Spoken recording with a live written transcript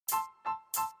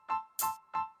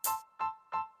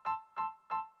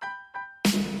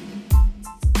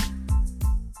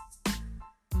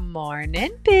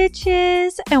Morning,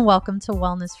 bitches, and welcome to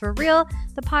Wellness for Real,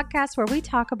 the podcast where we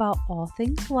talk about all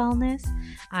things wellness.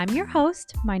 I'm your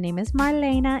host. My name is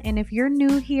Marlena, and if you're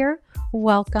new here,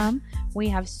 welcome. We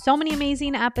have so many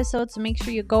amazing episodes, so make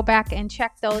sure you go back and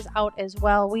check those out as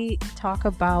well. We talk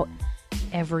about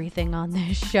everything on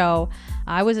this show.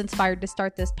 I was inspired to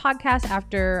start this podcast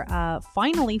after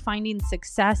finally finding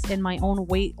success in my own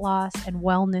weight loss and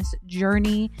wellness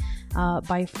journey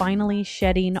by finally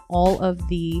shedding all of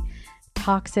the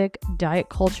toxic diet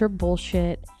culture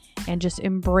bullshit and just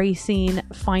embracing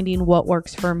finding what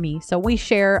works for me. So we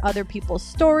share other people's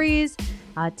stories,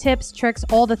 tips, tricks,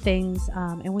 all the things,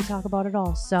 and we talk about it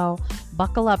all. So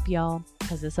buckle up, y'all,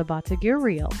 because it's about to get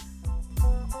real.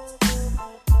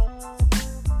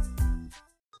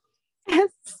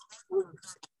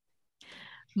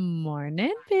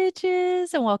 Morning,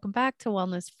 bitches, and welcome back to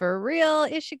Wellness for Real.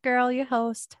 It's your girl, your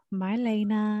host,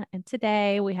 Marlena, and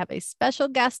today we have a special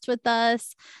guest with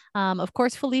us. Of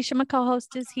course, Felicia, my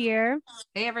co-host, is here.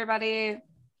 Hey, everybody.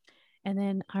 And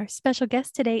then our special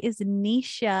guest today is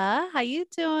Nisha. How you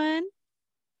doing?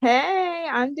 Hey,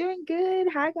 I'm doing good.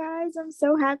 Hi, guys. I'm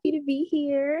so happy to be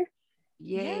here.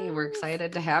 Yay, yes. We're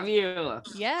excited to have you.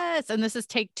 Yes, and this is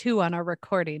take 2 on our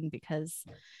recording because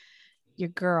your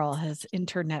girl has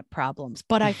internet problems,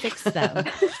 but I fixed them.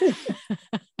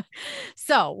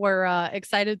 So we're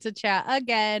excited to chat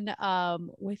again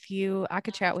with you. I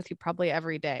could chat with you probably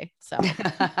every day. So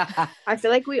I feel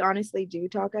like we honestly do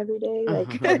talk every day.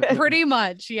 Like pretty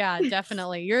much. Yeah,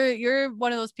 definitely. You're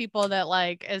one of those people that,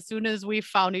 like, as soon as we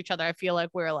found each other, I feel like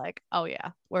we're like, oh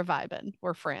yeah, we're vibing.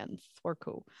 We're friends. We're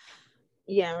cool.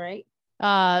 Yeah, right.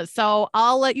 So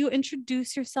I'll let you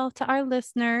introduce yourself to our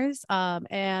listeners,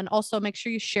 and also make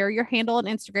sure you share your handle on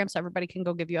Instagram so everybody can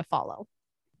go give you a follow.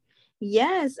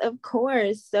 Yes, of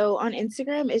course. So on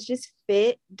Instagram, it's just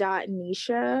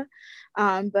fit.nisha.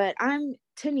 But I'm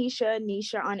Tanisha,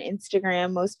 Nisha on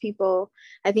Instagram. Most people,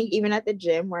 I think even at the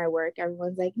gym where I work,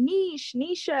 everyone's like,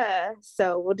 Nisha.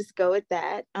 So we'll just go with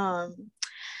that.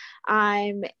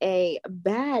 I'm a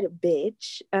bad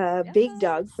bitch, yes. Big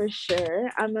dog for sure.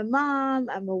 I'm a mom,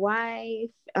 I'm a wife.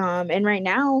 And right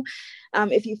now,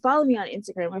 if you follow me on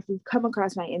Instagram, or if you've come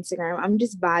across my Instagram, I'm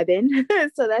just vibing.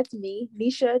 So that's me,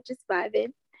 Nisha, just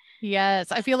vibing.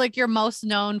 Yes. I feel like you're most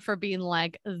known for being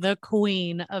like the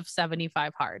queen of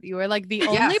 75 hard. You are like the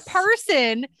only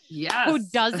person who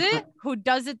does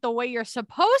it the way you're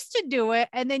supposed to do it.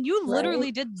 And then you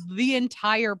literally did the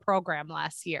entire program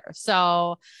last year.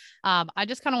 So I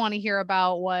just kind of want to hear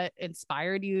about what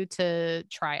inspired you to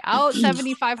try out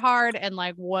 75 hard and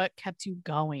like what kept you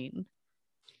going.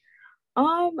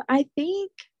 I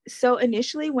think so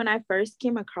initially when I first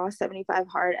came across 75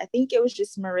 hard, I think it was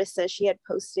just Marissa. She had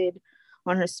posted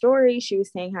on her story. She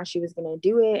was saying how she was going to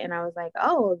do it. And I was like,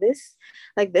 oh, this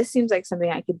seems like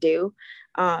something I could do.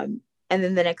 And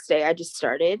then the next day I just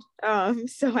started.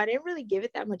 So I didn't really give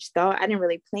it that much thought. I didn't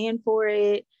really plan for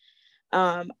it.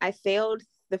 I failed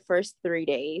the first 3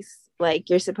 days. Like,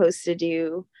 you're supposed to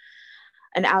do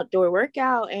an outdoor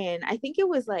workout. And I think it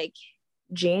was like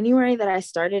January that I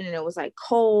started, and it was like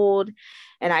cold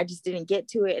and I just didn't get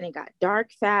to it, and it got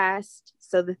dark fast.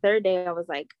 So the third day I was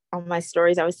like, on my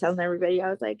stories, I was telling everybody, I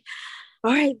was like,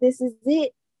 all right, this is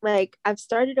it. Like, I've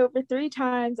started over 3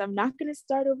 times. I'm not going to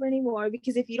start over anymore,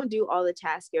 because if you don't do all the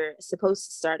tasks, you're supposed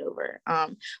to start over,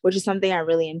 which is something I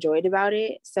really enjoyed about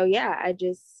it. So yeah, I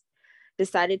just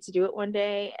decided to do it one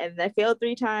day, and I failed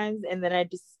 3 times, and then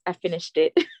I finished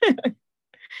it.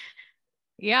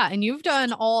 Yeah. And you've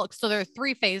done so there are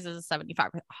 3 phases of 75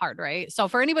 hard, right? So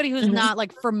for anybody who's not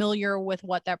like familiar with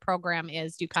what that program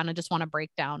is, do you kind of just want to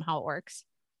break down how it works?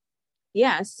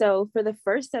 Yeah. So for the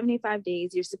first 75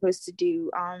 days, you're supposed to do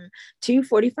 2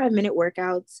 45-minute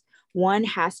workouts. One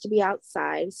has to be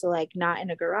outside. So like not in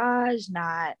a garage,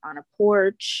 not on a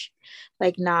porch,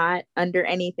 like not under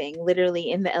anything, literally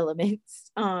in the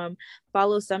elements.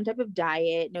 Follow some type of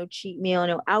diet, no cheat meal,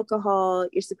 no alcohol.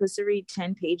 You're supposed to read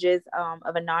 10 pages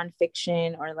of a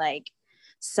nonfiction or like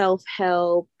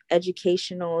self-help,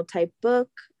 educational type book.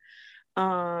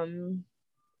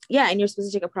 Yeah, and you're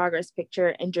supposed to take a progress picture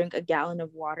and drink a gallon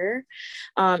of water.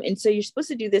 And so you're supposed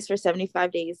to do this for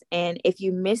 75 days. And if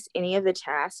you miss any of the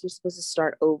tasks, you're supposed to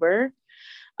start over.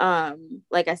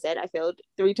 Like I said, I failed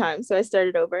 3 times, so I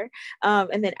started over.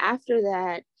 And then after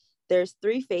that, there's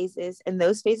 3 phases, and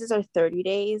those phases are 30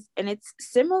 days. And it's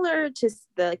similar to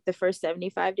the first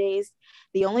 75 days.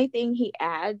 The only thing he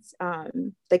adds,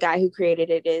 the guy who created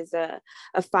it, is a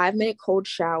 5-minute cold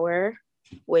shower,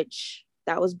 which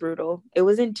that was brutal. It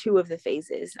was in 2 of the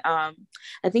phases. I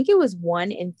think it was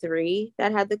 1 and 3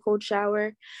 that had the cold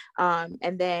shower.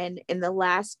 And then in the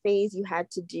last phase, you had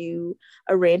to do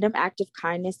a random act of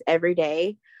kindness every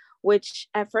day, which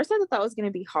at first I thought was going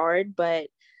to be hard, but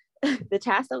the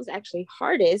task that was actually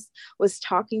hardest was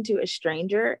talking to a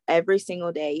stranger every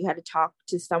single day. You had to talk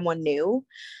to someone new.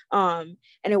 And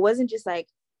it wasn't just like,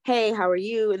 hey, how are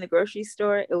you in the grocery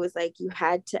store? It was like you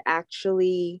had to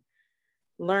actually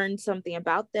learn something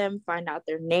about them, find out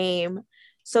their name.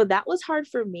 So that was hard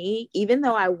for me, even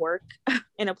though I work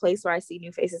in a place where I see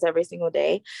new faces every single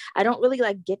day. I don't really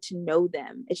like get to know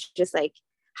them. It's just like,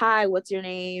 hi, what's your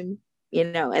name?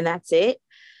 And that's it.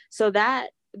 So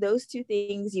those 2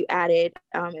 things you added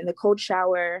in the cold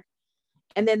shower.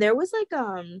 And then there was like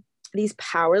these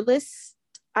powerless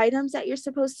items that you're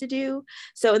supposed to do.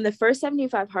 So in the first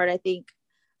 75 hard, I think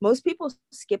most people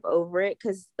skip over it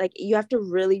because like you have to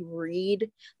really read,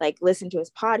 like listen to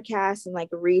his podcast and like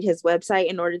read his website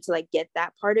in order to like get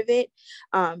that part of it.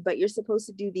 But you're supposed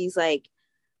to do these like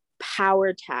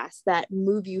power tasks that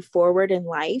move you forward in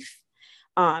life.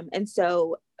 And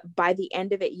so by the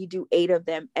end of it, you do 8 of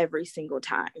them every single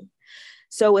time.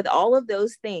 So with all of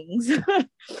those things,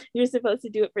 you're supposed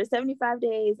to do it for 75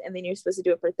 days, and then you're supposed to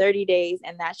do it for 30 days.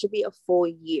 And that should be a full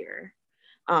year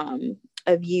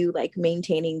of you like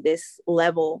maintaining this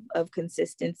level of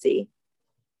consistency.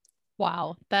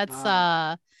 Wow. That's,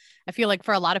 I feel like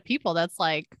for a lot of people, that's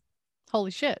like,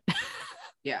 holy shit.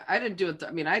 Yeah, I didn't do it.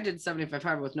 I did 75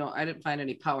 hard with I didn't find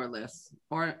any powerless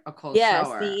or a cold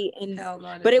shower. See,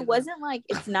 but it wasn't like,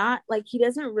 it's not like he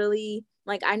doesn't really,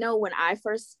 like, I know when I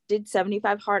first did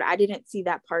 75 hard, I didn't see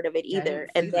that part of it either.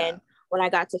 And then when I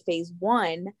got to phase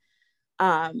 1,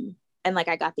 and like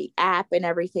I got the app and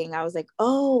everything, I was like,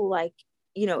 oh, like,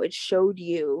 it showed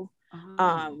you.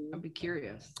 I'd be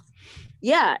curious.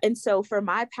 Yeah. And so for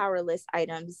my powerless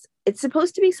items, it's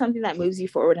supposed to be something that moves you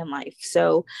forward in life.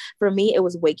 So for me, it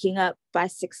was waking up by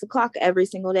 6 o'clock every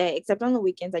single day, except on the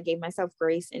weekends. I gave myself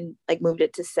grace and like moved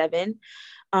it to 7,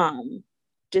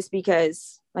 just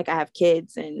because like I have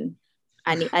kids and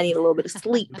I need a little bit of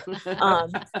sleep.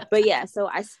 But yeah, so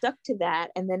I stuck to that.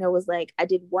 And then it was like, I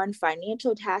did 1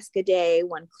 financial task a day,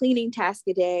 1 cleaning task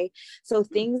a day. So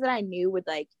things that I knew would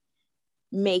like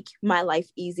make my life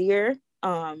easier.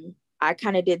 I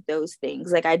kind of did those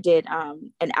things. Like I did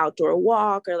an outdoor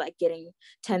walk or like getting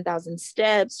 10,000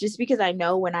 steps, just because I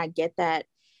know when I get that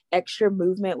extra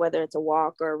movement, whether it's a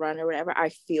walk or a run or whatever, I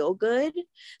feel good.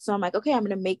 So I'm like, okay, I'm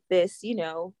going to make this,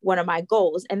 one of my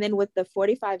goals. And then with the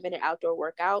 45-minute outdoor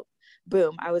workout,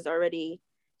 boom, I was already,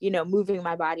 moving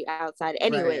my body outside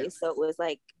anyway. Right. So it was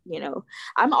like,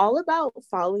 I'm all about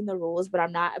following the rules, but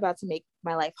I'm not about to make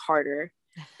my life harder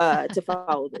to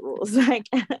follow the rules. Like,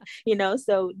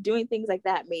 so doing things like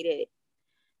that made it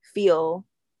feel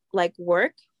like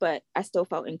work, but I still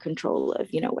felt in control of,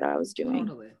 what I was doing.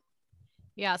 Totally.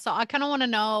 Yeah. So I kind of want to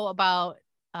know about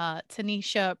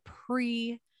Tanisha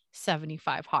pre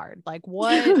 75 hard. Like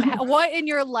what in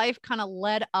your life kind of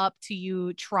led up to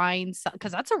you trying,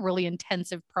 because that's a really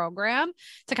intensive program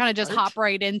to kind of just hop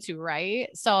right into, right?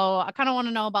 So I kind of want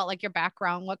to know about like your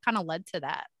background. What kind of led to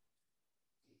that?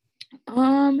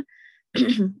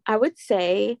 I would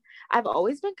say I've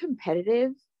always been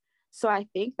competitive. So I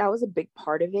think that was a big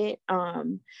part of it.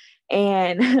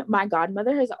 And my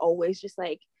godmother has always just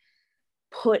like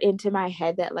put into my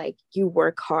head that like you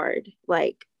work hard.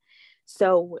 Like,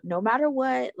 so no matter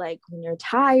what, like when you're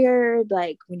tired,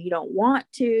 like when you don't want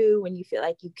to, when you feel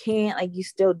like you can't, like you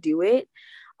still do it.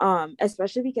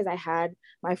 Especially because I had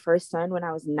my first son when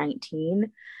I was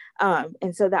 19.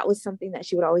 And so that was something that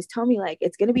she would always tell me, like,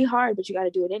 it's going to be hard, but you got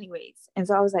to do it anyways. And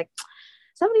so I was like,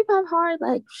 75 hard,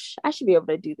 like, I should be able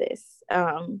to do this.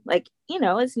 Like,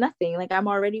 it's nothing. Like, I'm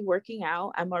already working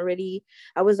out. I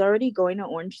was already going to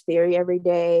Orange Theory every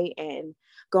day and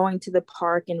going to the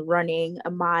park and running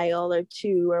a mile or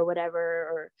 2 or whatever,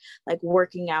 or like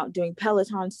working out, doing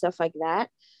Peloton, stuff like that.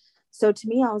 So to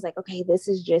me, I was like, okay, this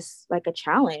is just like a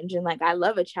challenge. And like, I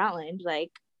love a challenge.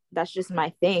 Like, that's just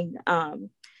my thing.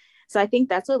 So I think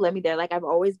that's what led me there. Like, I've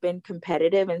always been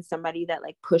competitive and somebody that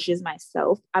like pushes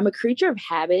myself. I'm a creature of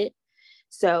habit.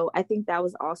 So I think that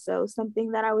was also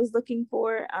something that I was looking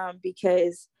for,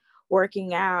 because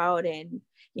working out and,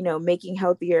 making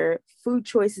healthier food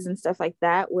choices and stuff like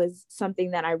that was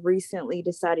something that I recently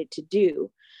decided to do.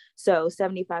 So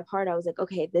 75 hard, I was like,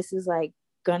 okay, this is like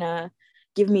gonna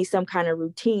give me some kind of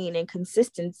routine and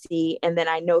consistency. And then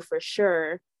I know for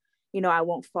sure, I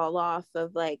won't fall off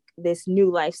of like this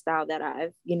new lifestyle that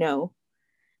I've,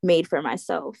 made for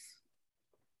myself.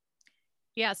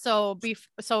 Yeah. So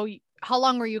how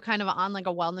long were you kind of on like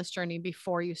a wellness journey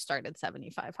before you started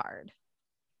 75 Hard?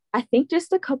 I think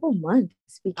just a couple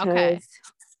months, because Okay.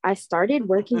 I started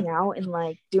working out and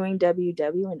like doing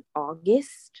WW in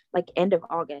August, like end of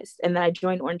August. And then I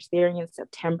joined Orange Theory in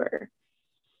September.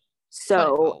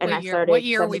 So, and I started what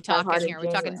year are we 75 Hard talking in here? Are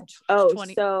we talking January.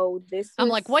 20? So this was, I'm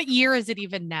like, what year is it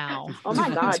even now? oh my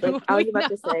God. Like I was about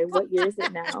to say, what year is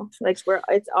it now? Like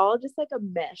it's all just like a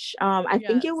mesh. I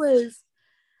think it was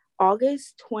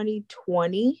August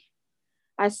 2020.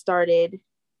 I started,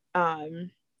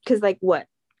 because like what?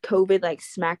 COVID like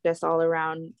smacked us all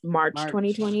around March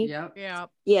 2020.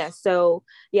 Yeah. So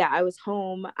yeah, I was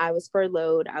home. I was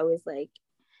furloughed. I was like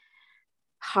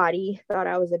hottie, thought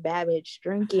I was a bad bitch,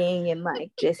 drinking and like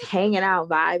just hanging out,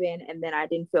 vibing. And then I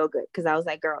didn't feel good because I was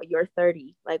like, girl, you're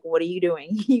 30. Like, what are you doing?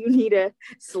 You need to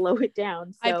slow it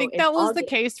down. So I think that was the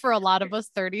case for a lot of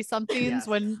us 30 somethings.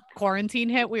 When quarantine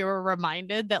hit, we were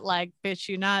reminded that like, bitch,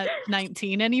 you're not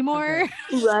 19 anymore.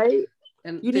 Okay. Right.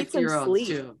 And 50-year-olds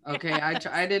too. Okay.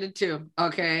 I did it too.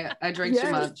 Okay. I drank too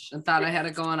much and thought I had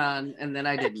it going on, and then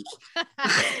I didn't.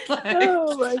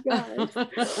 Oh my gosh.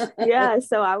 Yeah.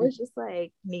 So I was just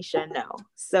like, Nisha, no.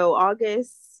 So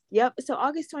August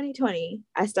 2020,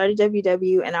 I started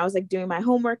WW and I was like doing my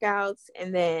home workouts.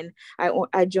 And then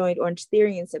I joined Orange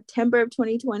Theory in September of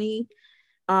 2020.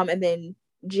 And then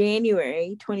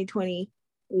January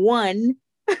 2021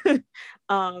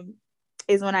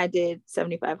 is when I did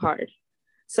 75 Hard.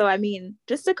 So, I mean,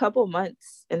 just a couple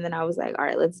months. And then I was like, all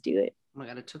right, let's do it. Oh my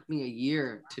God, it took me a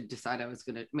year to decide I was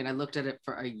going to, I looked at it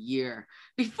for a year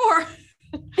before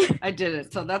I did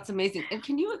it. So that's amazing. And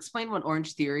can you explain what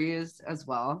Orange Theory is as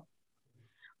well?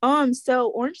 So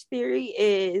Orange Theory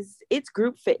it's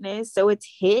group fitness. So it's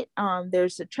HIIT.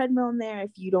 There's a treadmill in there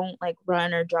if you don't like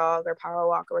run or jog or power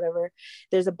walk or whatever.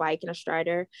 There's a bike and a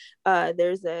strider.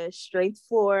 There's a strength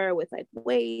floor with like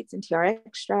weights and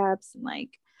TRX straps and like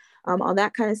all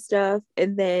that kind of stuff.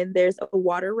 And then there's a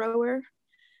water rower.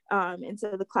 And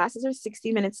so the classes are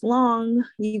 60 minutes long.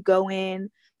 You go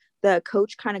in, the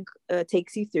coach kind of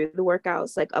takes you through the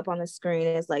workouts. Like up on the screen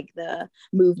is like the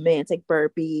movements, like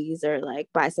burpees or like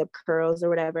bicep curls or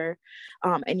whatever.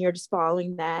 And you're just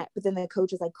following that. But then the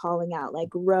coach is like calling out like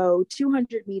row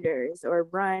 200 meters or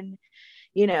run,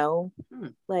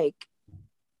 like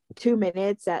 2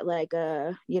 minutes at like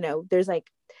there's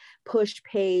like push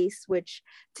pace, which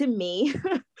to me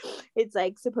it's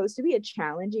like supposed to be a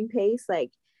challenging pace.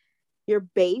 Like your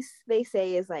base, they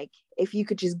say, is like if you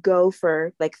could just go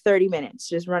for like 30 minutes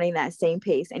just running that same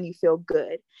pace and you feel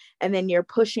good, and then you're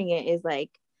pushing it is like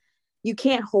you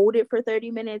can't hold it for 30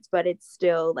 minutes, but it's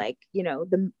still like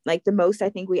the most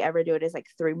I think we ever do it is like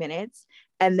 3 minutes,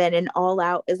 and then an all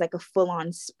out is like a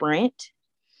full-on sprint.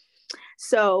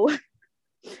 So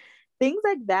things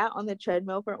like that on the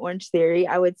treadmill for Orange Theory,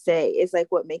 I would say, is like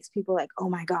what makes people like, oh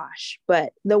my gosh.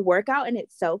 But the workout in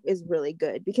itself is really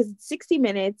good because it's 60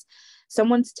 minutes.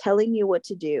 Someone's telling you what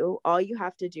to do. All you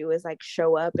have to do is like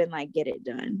show up and like get it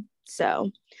done.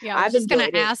 So yeah, I was just going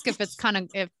to ask if it's kind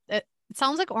of, if it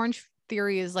sounds like Orange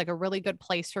Theory is like a really good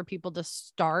place for people to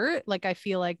start. Like, I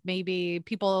feel like maybe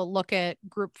people look at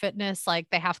group fitness, like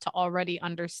they have to already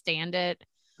understand it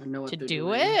to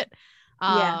do it.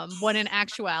 When in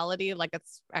actuality, like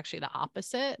it's actually the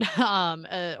opposite.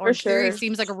 Orange Theory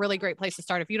seems like a really great place to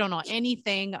start if you don't know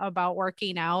anything about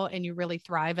working out and you really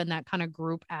thrive in that kind of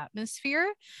group atmosphere.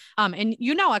 And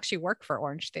actually work for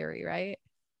Orange Theory, right?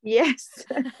 Yes.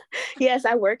 Yes,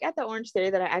 I work at the Orange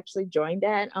Theory that I actually joined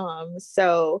at.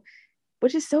 So,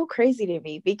 which is so crazy to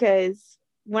me because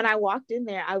when I walked in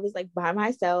there, I was like by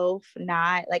myself,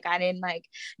 not like I didn't like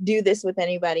do this with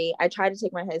anybody. I tried to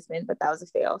take my husband, but that was a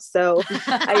fail. So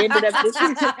I ended up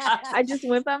I just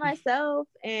went by myself,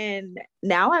 and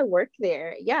now I work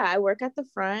there. Yeah, I work at the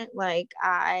front. Like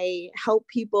I help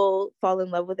people fall in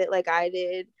love with it like I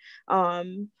did.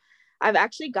 I've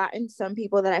actually gotten some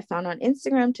people that I found on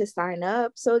Instagram to sign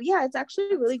up. So yeah, it's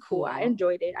actually really cool. I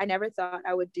enjoyed it. I never thought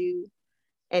I would do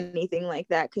anything like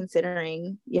that,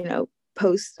 considering,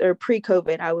 post or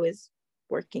pre-COVID, I was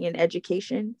working in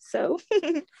education. So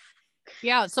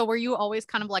yeah. So were you always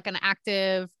kind of like an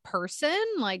active person?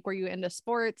 Like, were you into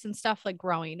sports and stuff like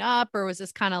growing up, or was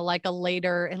this kind of like a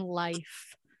later in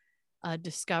life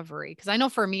discovery? Because I know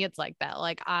for me, it's like that.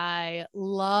 Like, I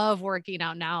love working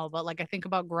out now, but like I think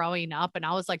about growing up and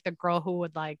I was like the girl who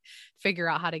would like figure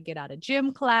out how to get out of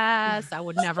gym class. I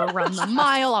would never run the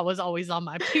mile. I was always on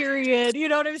my period. You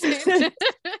know what I'm saying?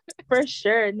 For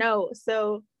sure. No.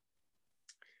 So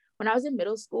when I was in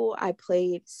middle school, I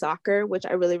played soccer, which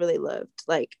I really, really loved.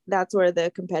 Like that's where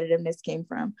the competitiveness came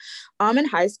from. In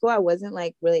high school, I wasn't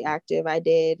like really active. I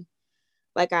did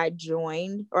like I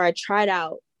joined or I tried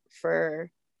out for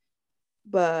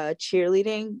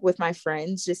cheerleading with my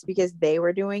friends just because they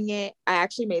were doing it. I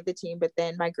actually made the team, but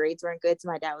then my grades weren't good. So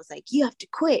my dad was like, you have to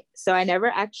quit. So I never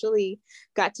actually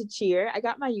got to cheer. I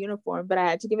got my uniform, but I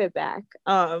had to give it back.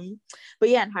 But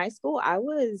yeah, in high school, I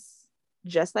was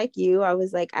just like you. I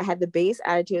was like, I had the base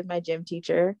attitude with my gym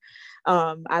teacher.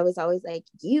 I was always like,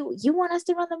 you want us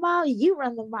to run the mile, you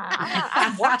run the mile.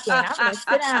 I'm walking, I'm gonna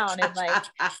sit down. And like,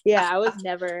 yeah, I was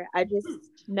never, I just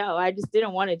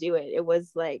didn't want to do it. It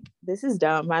was like, this is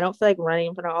dumb. I don't feel like running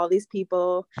in front of all these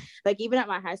people. Like, even at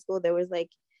my high school, there was like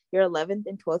your 11th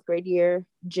and 12th grade year,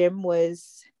 gym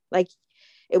was like,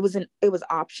 it was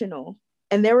optional.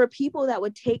 And there were people that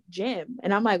would take gym.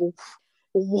 And I'm like,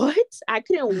 what? I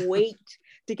couldn't wait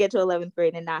to get to 11th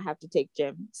grade and not have to take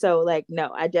gym. So like, no,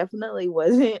 I definitely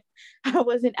wasn't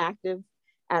active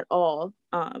at all.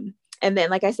 And then,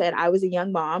 like I said, I was a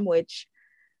young mom, which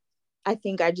I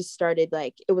think I just started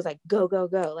like, it was like, go, go,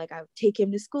 go. Like, I would take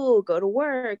him to school, go to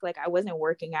work. Like, I wasn't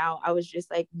working out. I was just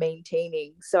like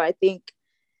maintaining. So I think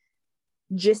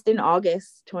just in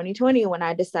August 2020, when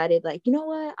I decided like, you know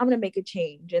what, I'm going to make a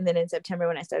change. And then in September,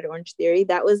 when I started Orange Theory,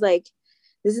 that was like,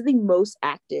 this is the most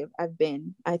active I've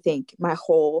been, I think, my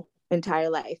whole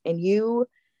entire life. And you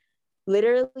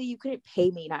couldn't pay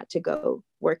me not to go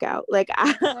work out. Like,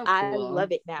 I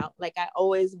love it now. Like, I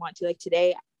always want to. Like,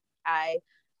 today I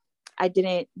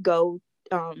didn't go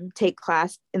take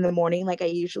class in the morning like I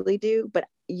usually do, but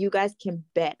you guys can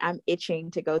bet I'm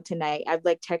itching to go tonight. I'm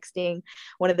like texting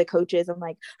one of the coaches. I'm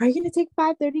like, are you gonna take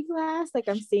 5:30 class? Like,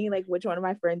 I'm seeing like which one of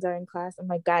my friends are in class. I'm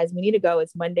like, guys, we need to go.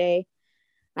 It's Monday.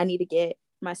 I need to get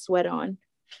my sweat on.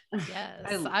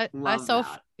 Yes.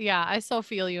 I so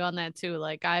feel you on that too.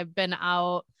 Like, I've been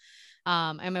out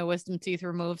and my wisdom teeth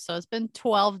removed. So it's been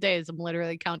 12 days. I'm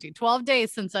literally counting 12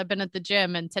 days since I've been at the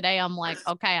gym. And today I'm like,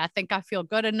 okay, I think I feel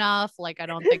good enough. Like, I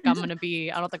don't think I'm going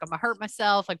to hurt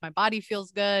myself. Like, my body feels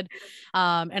good.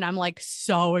 And I'm like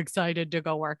so excited to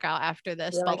go work out after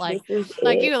this. You're but like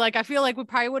you, like, I feel like we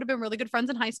probably would have been really good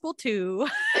friends in high school too.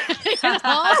 You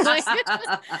know, like,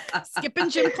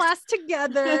 skipping gym class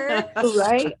together.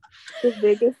 right? The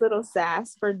biggest little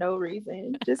sass for no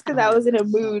reason, just because I was in a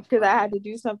mood because I had to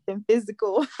do something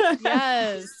physical.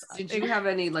 Yes. Did you have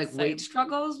any like weight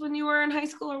struggles when you were in high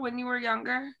school or when you were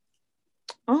younger?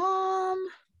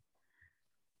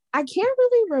 I can't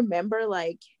really remember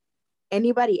like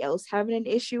anybody else having an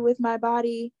issue with my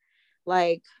body.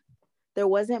 Like, there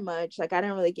wasn't much. Like, I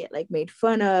didn't really get like made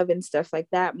fun of and stuff like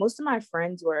that. Most of my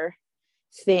friends were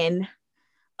thin,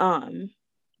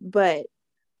 but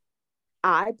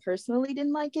I personally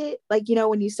didn't like it. Like, you know,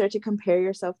 when you start to compare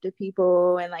yourself to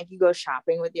people and like you go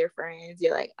shopping with your friends,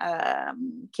 you're like,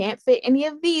 can't fit any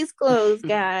of these clothes,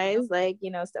 guys. Like,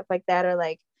 you know, stuff like that. Or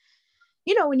like,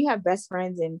 you know, when you have best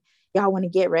friends and y'all want to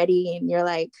get ready and you're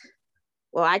like,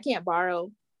 well, I can't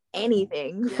borrow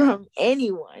anything from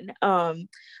anyone. But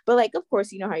like, of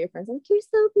course, you know how your friends are like, you're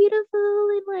so beautiful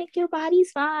and like your body's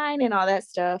fine and all that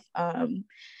stuff.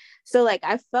 So like,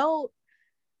 I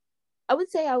would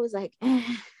say I was like,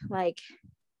 like,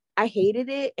 I hated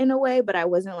it in a way, but I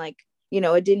wasn't like, you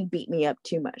know, it didn't beat me up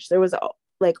too much. There was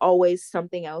like always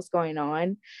something else going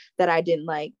on that I didn't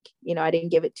like, you know, I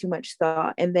didn't give it too much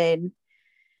thought. And then,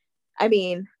 I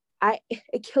mean,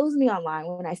 it kills me online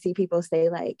when I see people say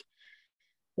like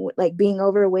being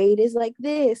overweight is like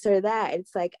this or that.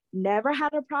 It's like, never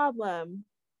had a problem,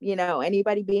 you know,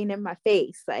 anybody being in my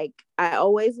face. Like, I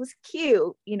always was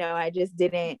cute, you know, I just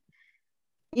didn't,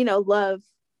 you know, love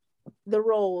the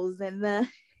rolls and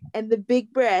the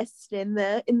big breasts and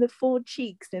the full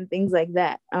cheeks and things like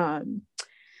that.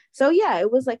 So yeah,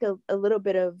 it was like a little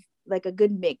bit of like a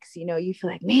good mix, you know. You feel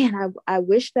like, man, I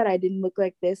wish that I didn't look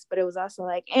like this, but it was also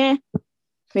like,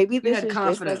 maybe this is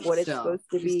just like what it's supposed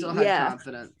to be. Still had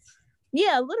confidence.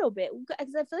 Yeah, a little bit,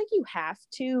 because I feel like you have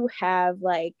to have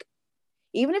like,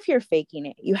 even if you're faking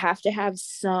it, you have to have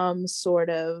some sort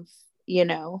of, you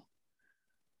know,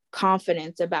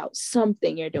 confidence about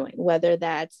something you're doing, whether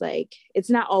that's like, it's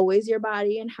not always your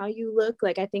body and how you look.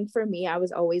 Like, I think for me, I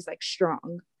was always like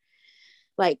strong,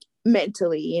 like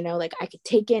mentally, you know, like I could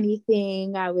take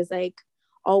anything. I was like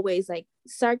always like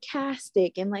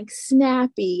sarcastic and like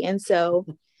snappy. And so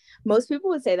most people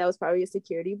would say that was probably a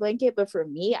security blanket, but for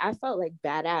me, I felt like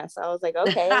badass. I was like,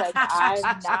 okay, like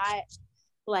I'm not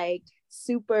like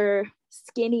super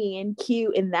skinny and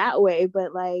cute in that way,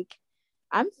 but like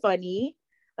I'm funny,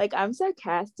 like I'm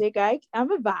sarcastic,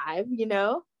 I'm a vibe, you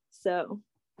know. So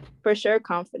for sure,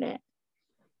 confident.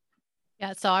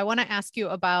 Yeah, so I want to ask you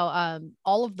about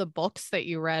all of the books that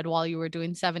you read while you were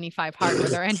doing 75 Hard. Were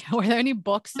there any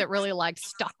books that really like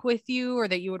stuck with you or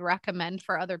that you would recommend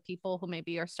for other people who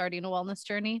maybe are starting a wellness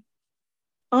journey?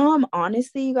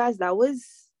 Honestly, you guys, that was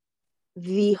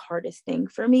the hardest thing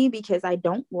for me because I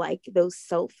don't like those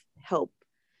self-help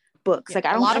books. Yeah, Like I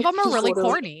a don't lot of like them are really people to,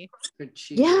 corny.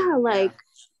 yeah, like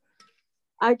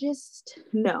I just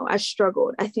no, I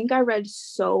struggled. I think I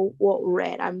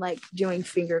I'm like doing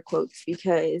finger quotes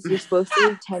because you're supposed to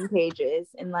read 10 pages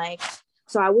and like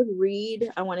so I would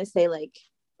read, I want to say like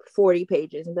 40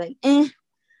 pages and be like,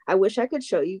 I wish I could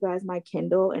show you guys my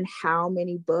Kindle and how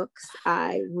many books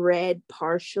I read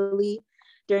partially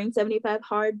during 75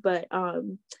 Hard. But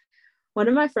one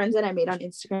of my friends that I made on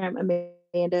Instagram,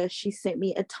 Amanda, she sent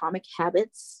me Atomic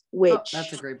Habits, which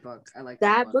that's a great book. I like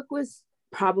that book was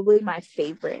probably my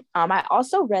favorite. I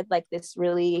also read like this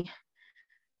really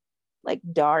like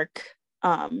dark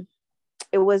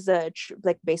it was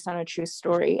like based on a true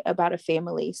story about a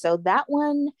family. So that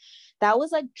one, that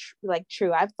was like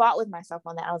true. I fought with myself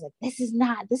on that. I was like, this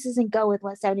isn't go with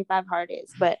what 75 Hard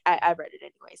is, but I read it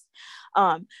anyways.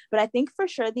 But I think for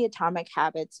sure the Atomic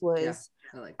Habits was,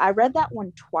 I read that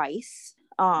one twice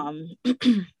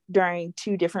during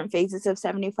 2 different phases of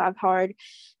 75 Hard.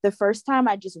 The first time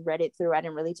I just read it through, I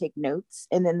didn't really take notes,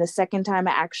 and then the second time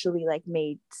I actually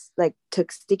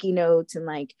took sticky notes and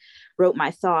like wrote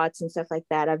my thoughts and stuff like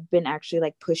that. I've been actually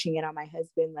like pushing it on my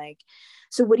husband, like,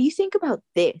 so what do you think about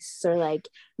this, or like,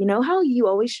 you know how you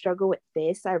always struggle with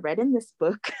this, I read in this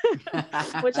book.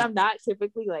 Which I'm not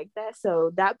typically like that.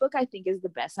 So that book I think is the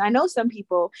best. And I know some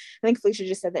people, I think Felicia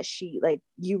just said that she like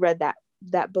you read that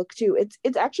book too.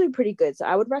 It's actually pretty good, so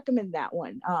I would recommend that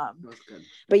one.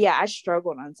 But yeah, I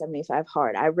struggled on 75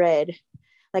 Hard.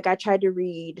 I tried to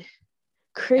read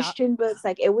Christian books.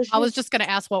 Like it was I was just gonna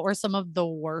ask, what were some of the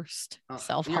worst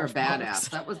self-help You're a badass books?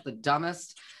 That was the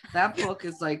dumbest. That book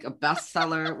is like a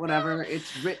bestseller, whatever.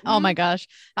 It's written, oh my gosh,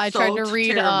 I tried to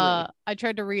read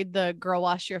the Girl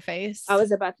Wash Your Face. I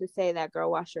was about to say that Girl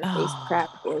Wash Your Face crap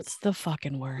is it's the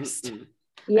fucking worst.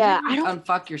 Yeah, I don't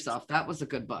Unfuck Yourself. That was a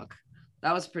good book.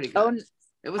 That was pretty good.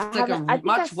 It was like a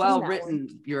much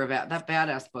well-written that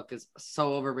badass book is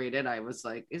so overrated. I was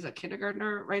like, is a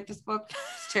kindergartner write this book?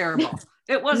 It's terrible.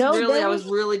 It was I was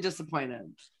really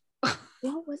disappointed.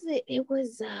 What was it? It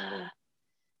was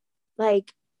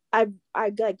like I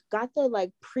got the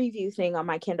like preview thing on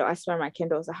my Kindle. I swear my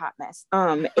Kindle is a hot mess.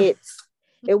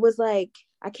 It was like,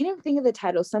 I can't even think of the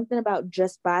title, something about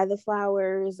Just Buy the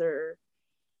Flowers or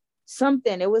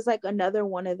something. It was like another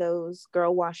one of those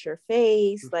Girl Wash Your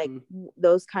Face, like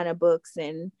those kind of books.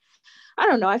 And I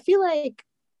don't know, I feel like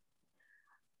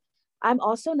I'm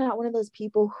also not one of those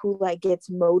people who like gets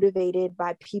motivated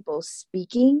by people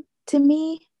speaking to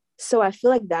me. So I feel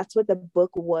like that's what the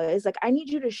book was. Like, I need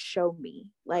you to show me,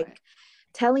 like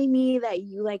telling me that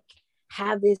you like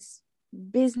have this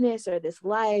business or this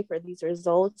life or these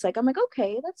results. Like, I'm like,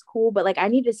 okay, that's cool. But like, I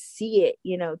need to see it,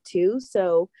 too.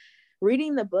 So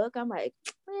reading the book, I'm like,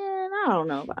 man, I don't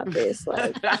know about this.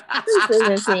 Like, this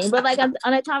doesn't seem. But like on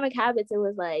Atomic Habits, it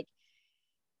was like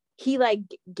he like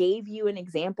gave you an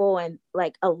example and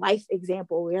like a life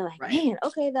example where you're like, man,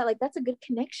 okay, that like that's a good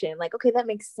connection. Like, okay, that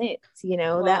makes sense.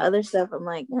 That other stuff, I'm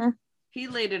like, He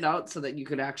laid it out so that you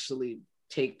could actually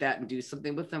take that and do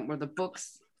something with them. Where the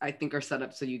books, I think, are set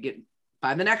up so you get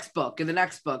buy the next book and the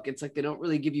next book. It's like they don't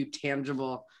really give you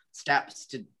tangible steps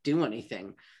to do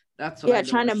anything. That's what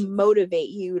trying to motivate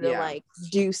you to like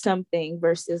do something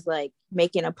versus like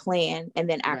making a plan and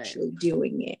then actually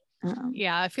doing it.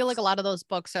 Yeah, I feel like a lot of those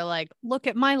books are like, look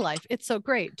at my life, it's so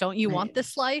great, don't you want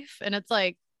this life? And it's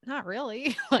like, not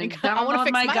really. Like, I want to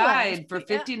fix my guide life for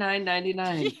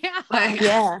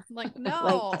 $59.99. Like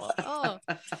no.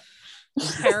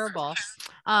 Terrible.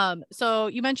 So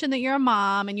you mentioned that you're a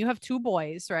mom and you have 2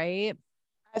 boys, right?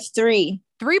 I have 3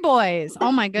 boys.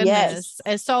 Oh my goodness. Yes.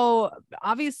 And so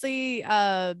obviously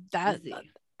that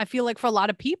I feel like for a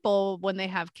lot of people, when they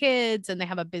have kids and they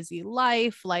have a busy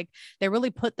life, like they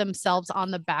really put themselves on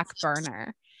the back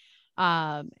burner.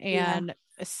 And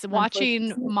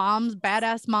watching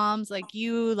badass moms like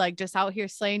you, like just out here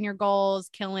slaying your goals,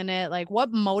 killing it. Like,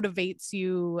 what motivates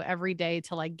you every day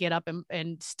to like get up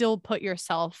and still put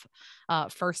yourself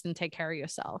first and take care of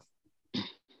yourself?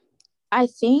 I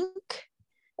think,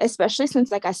 especially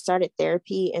since like I started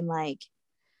therapy and like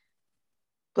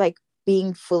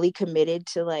being fully committed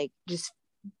to like just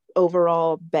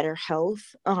overall better health,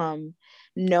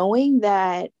 knowing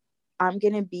that I'm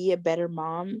going to be a better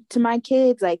mom to my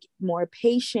kids, like more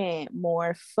patient,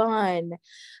 more fun,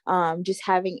 just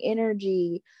having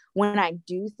energy when I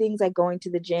do things like going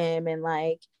to the gym and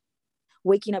like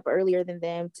waking up earlier than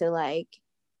them to like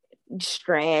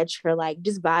stretch or like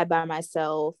just vibe by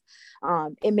myself.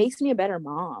 It makes me a better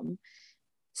mom.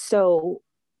 So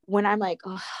when I'm like,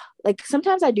 oh, like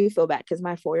sometimes I do feel bad because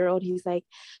my 4-year-old, he's like,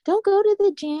 don't go to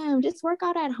the gym, just work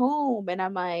out at home. And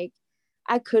I'm like,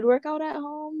 I could work out at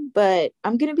home, but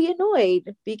I'm going to be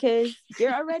annoyed because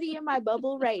you're already in my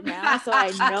bubble right now. So I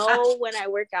know when I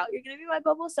work out, you're going to be in my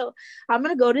bubble. So I'm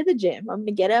going to go to the gym. I'm going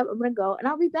to get up, I'm going to go, and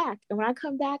I'll be back. And when I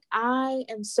come back, I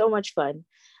am so much fun.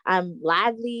 I'm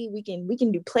lively. We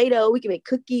can do Play-Doh. We can make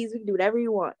cookies. We can do whatever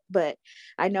you want. But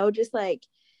I know just like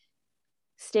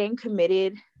staying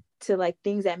committed to like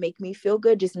things that make me feel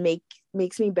good just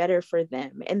makes me better for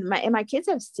them. And my kids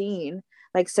have seen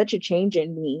like such a change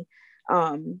in me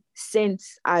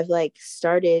since I've like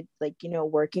started like, you know,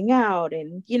 working out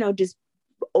and, you know, just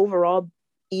overall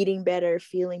eating better,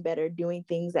 feeling better, doing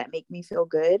things that make me feel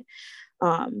good.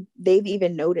 They've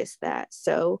even noticed that.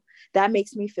 So that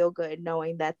makes me feel good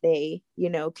knowing that they, you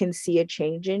know, can see a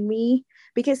change in me,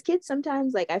 because kids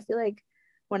sometimes, like, I feel like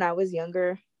when I was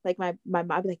younger, like my mom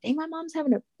would be like, dang, my mom's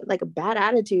having a bad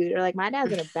attitude, or like my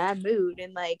dad's in a bad mood,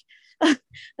 and like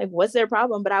like what's their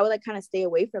problem? But I would like kind of stay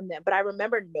away from them. But I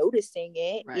remember noticing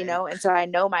it, right. You know, and so I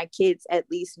know my kids at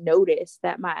least notice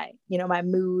that my, you know, my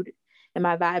mood and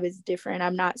my vibe is different.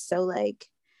 I'm not so like,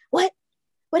 what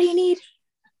do you need?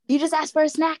 You just asked for a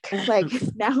snack. Like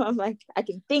now I'm like, I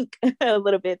can think a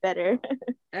little bit better.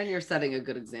 And you're setting a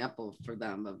good example for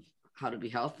them of how to be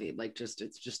healthy. Like it's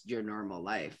just your normal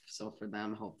life. So for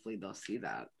them, hopefully they'll see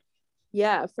that.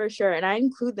 Yeah, for sure. And I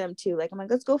include them too. Like I'm like,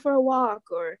 let's go for a walk,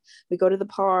 or we go to the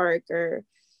park or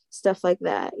stuff like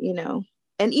that, you know.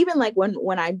 And even like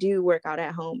when I do work out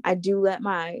at home, I do let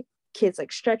my kids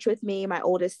like stretch with me. My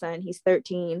oldest son, he's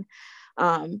 13.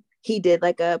 He did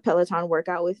like a Peloton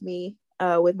workout with me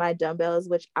with my dumbbells,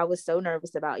 which I was so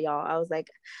nervous about, y'all. I was like,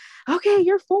 okay,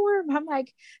 your form. I'm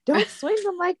like, don't swing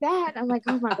them like that. I'm like,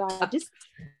 oh my God,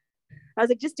 I was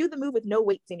like, just do the move with no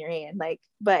weights in your hand. Like,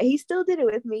 but he still did it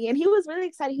with me. And he was really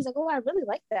excited. He's like, oh, I really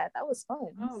like that. That was fun.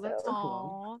 Oh, that's so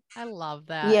cool. I love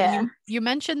that. Yeah. And you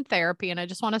mentioned therapy, and I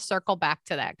just want to circle back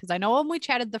to that, because I know when we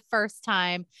chatted the first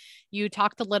time, you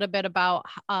talked a little bit about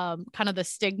kind of the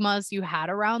stigmas you had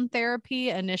around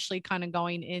therapy initially, kind of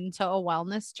going into a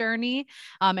wellness journey.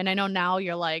 And I know now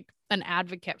you're like an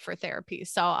advocate for therapy.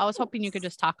 So I was hoping you could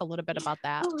just talk a little bit about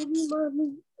that.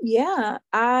 Yeah,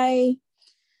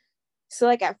 so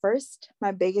like at first,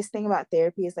 my biggest thing about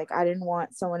therapy is like, I didn't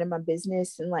want someone in my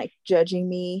business and like judging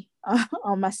me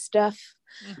on my stuff.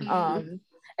 Mm-hmm.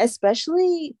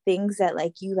 Especially things that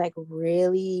like you like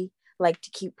really like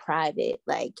to keep private,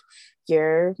 like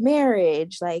your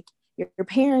marriage, like your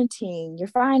parenting, your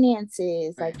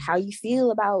finances, like how you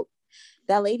feel about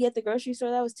that lady at the grocery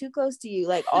store that was too close to you,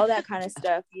 like all that kind of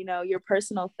stuff, you know, your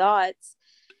personal thoughts.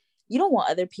 You don't want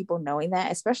other people knowing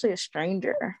that, especially a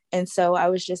stranger. And so I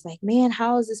was just like, man,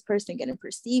 how is this person going to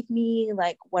perceive me?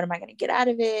 Like, what am I going to get out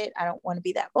of it? I don't want to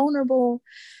be that vulnerable.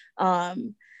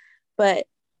 But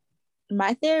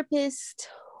my therapist,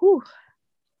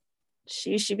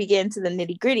 she be getting to the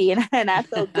nitty gritty, and I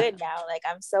feel good now. Like,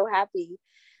 I'm so happy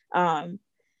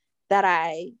that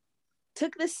I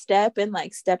took this step and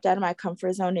like stepped out of my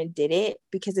comfort zone and did it,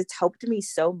 because it's helped me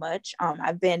so much.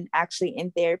 I've been actually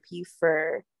in therapy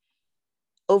for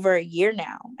over a year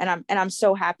now, and I'm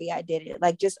so happy I did it,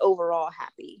 like just overall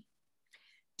happy.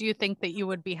 Do you think that you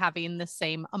would be having the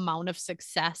same amount of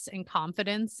success and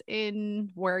confidence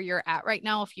in where you're at right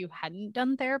now if you hadn't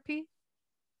done therapy?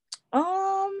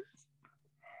 I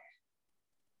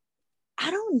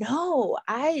don't know.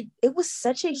 It was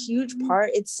such a huge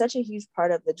part. It's such a huge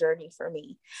part of the journey for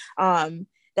me.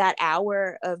 That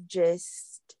hour of just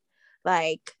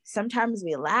like, sometimes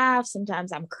we laugh,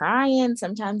 sometimes I'm crying,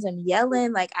 sometimes I'm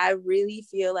yelling. Like, I really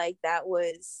feel like that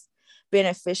was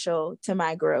beneficial to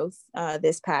my growth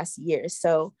this past year.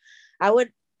 So I would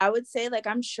say, like,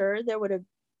 I'm sure there would have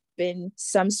been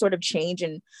some sort of change,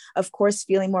 and of course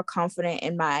feeling more confident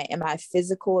in my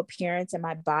physical appearance and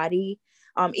my body.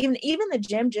 Even the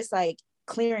gym, just like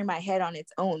clearing my head on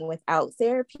its own without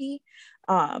therapy.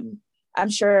 I'm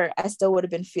sure I still would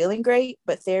have been feeling great,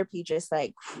 but therapy just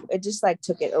like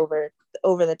took it over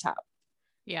the top.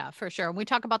 Yeah, for sure. We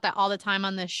talk about that all the time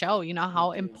on this show, you know,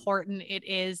 how important it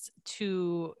is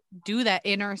to do that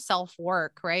inner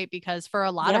self-work, right? Because for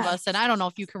a lot of us, and I don't know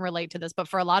if you can relate to this, but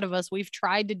for a lot of us, we've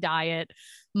tried to diet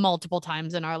multiple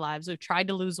times in our lives. We've tried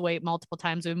to lose weight multiple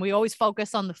times, and we always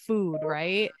focus on the food,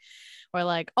 right? Or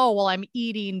like, oh, well, I'm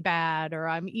eating bad, or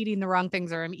I'm eating the wrong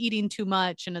things, or I'm eating too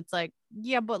much. And it's like,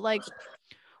 yeah, but like,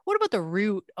 what about the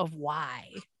root of why?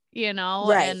 you know,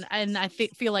 right. and I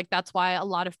feel like that's why a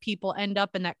lot of people end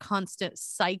up in that constant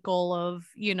cycle of,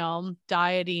 you know,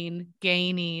 dieting,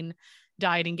 gaining,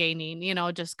 you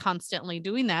know, just constantly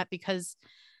doing that because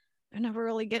they're never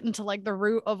really getting to like the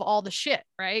root of all the shit,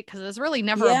 right? Because it's really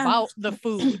never about the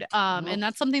food. And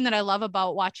that's something that I love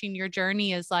about watching your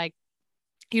journey is like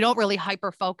you don't really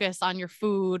hyper focus on your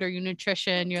food or your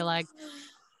nutrition. You're like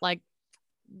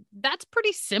that's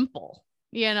pretty simple.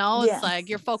 You know, it's like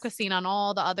you're focusing on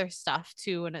all the other stuff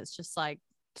too. And it's just like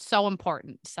so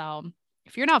important. So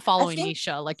if you're not following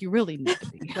Nisha, like you really need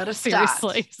to be.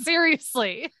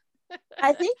 Seriously.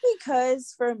 I think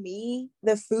because for me,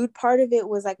 the food part of it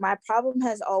was like my problem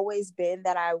has always been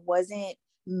that I wasn't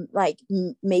like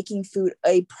making food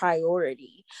a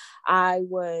priority. I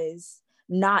was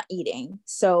not eating.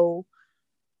 So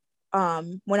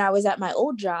when I was at my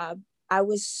old job, I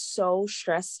was so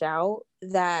stressed out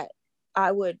that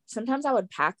sometimes I would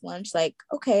pack lunch like,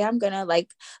 okay, I'm gonna like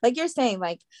you're saying,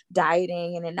 like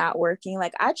dieting and it not working.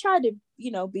 Like I tried to,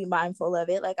 you know, be mindful of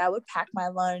it. Like I would pack my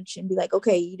lunch and be like,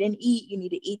 okay, you didn't eat, you need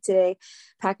to eat today.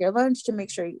 Pack your lunch to make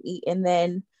sure you eat. And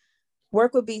then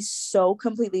work would be so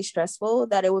completely stressful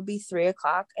that it would be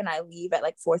 3:00 and I leave at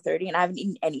like 4:30 and I haven't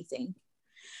eaten anything.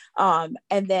 And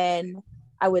then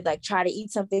I would like try to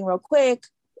eat something real quick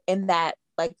in that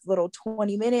like little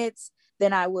 20 minutes.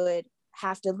 Then I would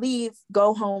have to leave,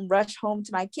 go home, rush home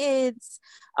to my kids.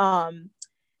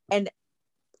 And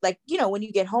like, you know, when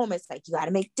you get home, it's like, you got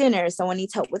to make dinner. Someone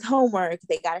needs help with homework.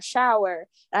 They got to shower.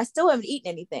 And I still haven't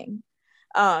eaten anything.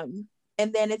 And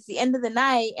then it's the end of the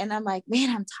night and I'm like,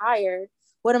 man, I'm tired.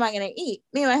 What am I going to eat?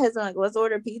 Me and my husband like, let's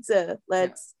order pizza.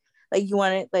 Let's like, you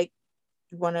want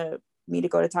me to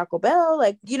go to Taco Bell?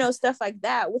 Like, you know, stuff like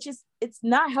that, which is, it's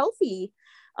not healthy.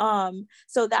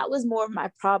 So that was more of my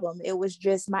problem. It was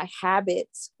just my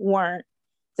habits weren't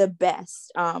the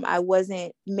best. I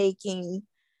wasn't making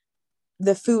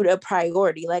the food a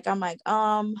priority. Like I'm like,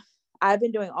 I've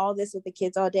been doing all this with the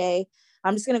kids all day.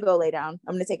 I'm just gonna go lay down.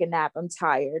 I'm gonna take a nap. I'm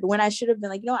tired. When I should have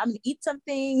been like, you know, I'm gonna eat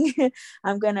something.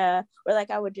 Or like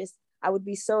I would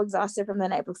be so exhausted from the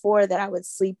night before that I would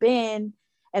sleep in.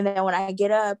 And then when I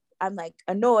get up, I'm like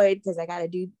annoyed because I got to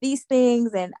do these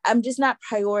things and I'm just not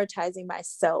prioritizing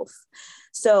myself.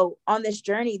 So on this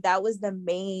journey, that was the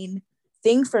main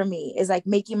thing for me, is like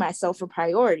making myself a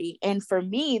priority. And for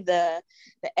me, the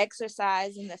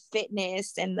exercise and the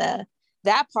fitness and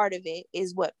that part of it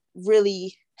is what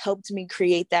really helped me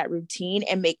create that routine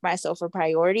and make myself a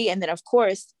priority. And then of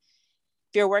course,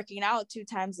 if you're working out 2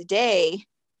 times a day,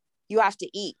 you have to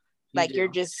eat. You're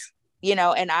just, you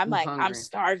know, and I'm like, hungry. I'm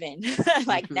starving.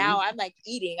 Like now I'm like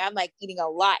eating a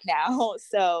lot now.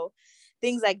 So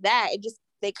things like that,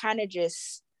 they kind of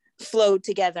just flowed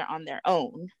together on their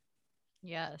own.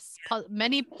 Yes.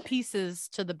 Many pieces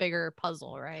to the bigger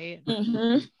puzzle, right?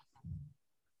 Mm-hmm.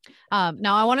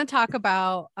 Now I want to talk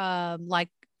about like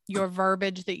your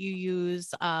verbiage that you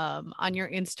use on your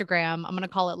Instagram. I'm going to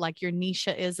call it like your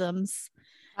Nisha-isms.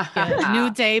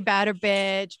 New day, batter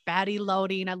bitch, baddie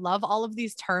loading. I love all of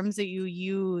these terms that you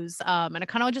use. And I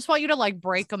kind of just want you to like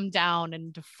break them down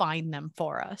and define them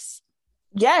for us.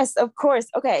 Yes, of course.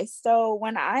 Okay. So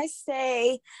when I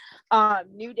say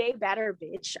new day, batter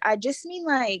bitch, I just mean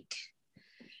like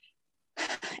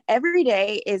every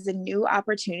day is a new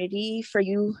opportunity for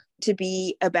you to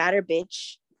be a badder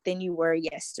bitch than you were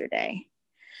yesterday.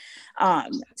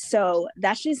 So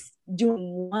that's just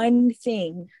doing one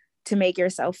thing to make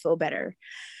yourself feel better.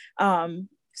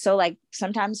 So like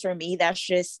sometimes for me, that's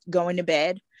just going to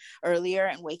bed earlier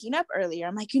and waking up earlier.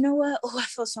 I'm like, you know what? Oh, I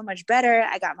feel so much better.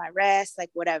 I got my rest, like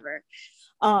whatever.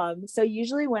 So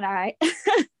usually when I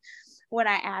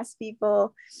ask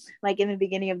people like in the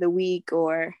beginning of the week,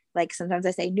 or like sometimes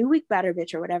I say new week batter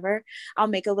bitch or whatever, I'll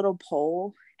make a little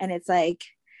poll and it's like,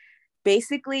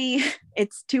 basically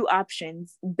it's 2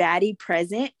 options: baddie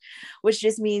present, which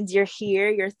just means you're here,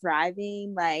 you're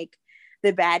thriving, like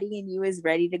the baddie in you is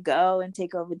ready to go and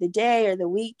take over the day or the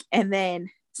week. And then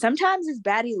sometimes it's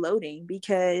baddie loading,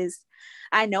 because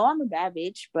I know I'm a bad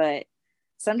bitch, but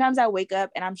sometimes I wake up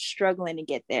and I'm struggling to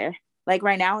get there. Like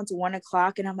right now it's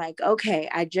 1:00 and I'm like, okay,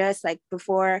 I just like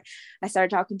before I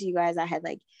started talking to you guys, I had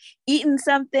like eaten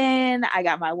something, I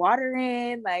got my water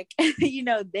in, like, you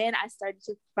know, then I started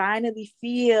to finally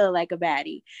feel like a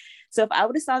baddie. So if I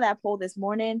would have saw that poll this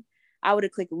morning, I would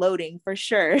have clicked loading for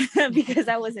sure because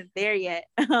I wasn't there yet.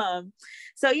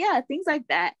 So yeah, things like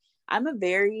that. I'm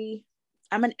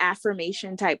an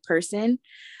affirmation type person.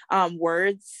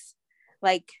 Words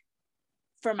like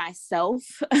for myself,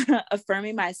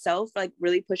 affirming myself like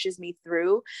really pushes me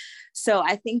through. So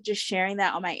I think just sharing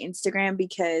that on my Instagram,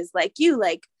 because like you,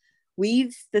 like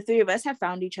the three of us have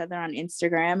found each other on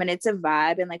Instagram, and it's a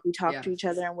vibe, and like we talk to each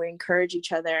other and we encourage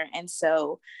each other. And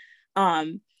so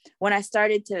when I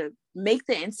started to make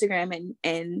the Instagram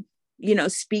and you know,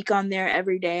 speak on there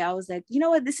every day, I was like, you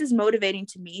know what, this is motivating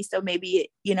to me, so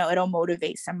maybe you know, it'll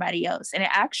motivate somebody else. And it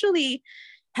actually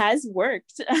has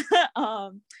worked.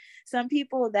 Some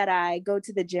people that I go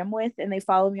to the gym with and they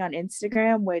follow me on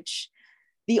Instagram, which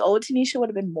the old Tanisha would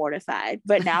have been mortified,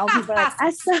 but now people are like, I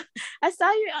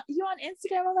saw you on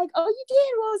Instagram. I'm like, oh, you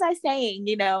did? What was I saying?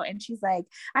 You know? And she's like,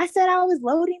 I said I was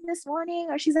loading this morning.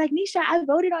 Or she's like, Nisha, I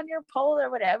voted on your poll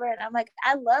or whatever. And I'm like,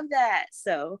 I love that.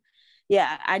 So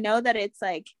yeah, I know that it's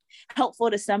like helpful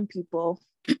to some people.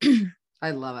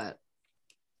 I love it.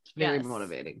 It's very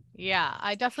motivating. Yeah,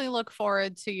 I definitely look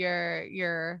forward to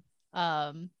your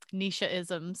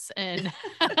Nisha-isms and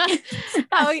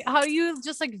how you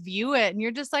just like view it, and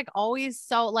you're just like always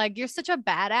so like, you're such a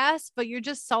badass, but you're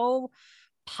just so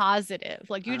positive,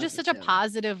 like you're just such a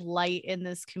positive light in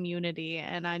this community,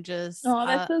 and I just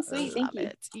that's so sweet. Thank you.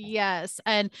 Yes.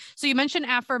 And so you mentioned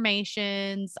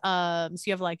affirmations, so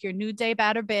you have like your new day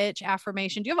bad or bitch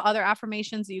affirmation. Do you have other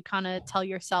affirmations that you kind of tell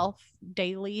yourself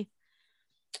daily?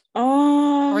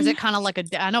 Or is it kind of like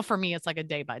I know for me it's like a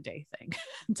day by day thing.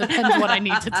 It depends what I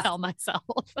need to tell myself.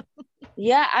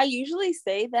 Yeah, I usually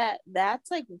say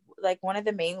that's like one of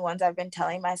the main ones I've been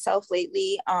telling myself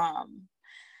lately.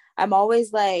 I'm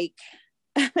always like,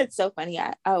 it's so funny,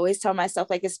 I always tell myself,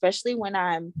 like, especially when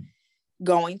I'm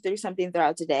going through something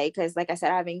throughout the day, because like I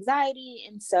said, I have anxiety,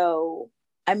 and so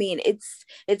I mean,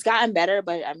 it's gotten better,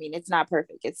 but I mean, it's not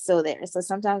perfect. It's still there. So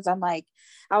sometimes I'm like,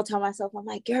 I'll tell myself, I'm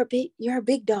like, you're a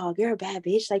big dog. You're a bad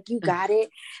bitch. Like, you got it.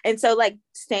 And so like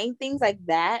saying things like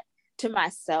that to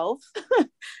myself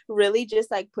really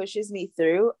just like pushes me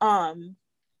through. I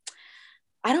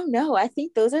don't know. I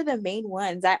think those are the main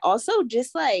ones. I also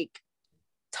just like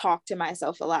talk to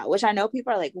myself a lot, which I know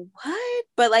people are like, what?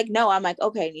 But like, no, I'm like,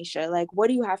 okay, Nisha, like, what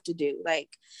do you have to do? Like,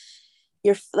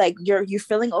 you're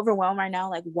feeling overwhelmed right now.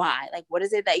 Like, why? Like, what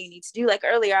is it that you need to do? Like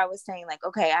earlier I was saying, like,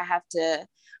 okay, I have to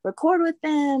record with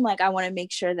them. Like, I want to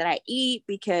make sure that I eat,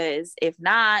 because if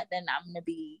not, then I'm going to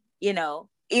be, you know,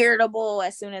 irritable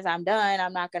as soon as I'm done.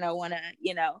 I'm not going to want to,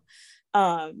 you know,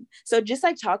 so just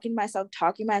like talking myself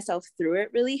through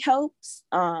it really helps.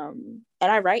 And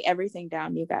I write everything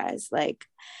down, you guys. Like,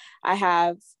 I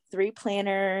have 3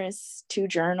 planners, 2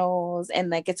 journals, and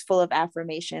like it's full of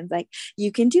affirmations like,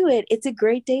 you can do it, it's a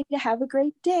great day to have a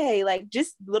great day. Like,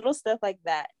 just little stuff like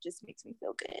that just makes me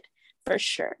feel good, for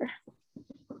sure.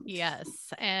 Yes.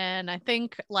 And I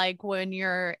think like when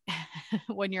you're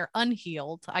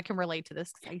unhealed, I can relate to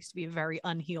this because I used to be a very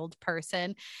unhealed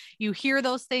person. You hear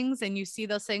those things and you see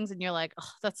those things and you're like,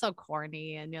 oh, that's so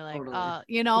corny. And you're like, totally.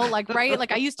 You know, like, right.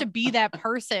 Like I used to be that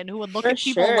person who would look at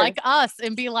people like us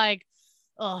and be like,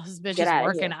 oh, this bitch is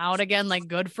working out again. Like,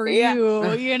 good for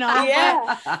you, you know?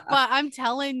 Yeah. But I'm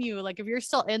telling you, like, if you're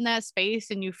still in that space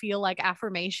and you feel like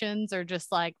affirmations are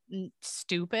just like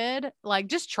stupid, like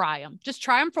just try them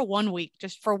for 1 week.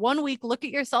 Just for 1 week, look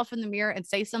at yourself in the mirror and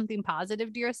say something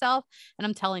positive to yourself. And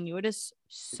I'm telling you, it is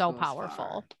so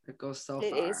powerful. It goes so far.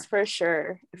 It is, for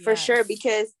sure. For sure.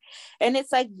 Because, and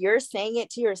it's like, you're saying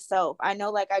it to yourself. I know,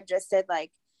 like I just said,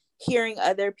 like hearing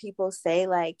other people say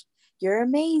like, you're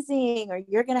amazing, or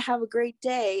you're going to have a great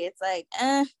day. It's like,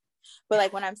 but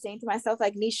like when I'm saying to myself,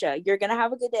 like, Nisha, you're going to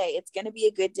have a good day. It's going to be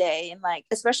a good day. And like,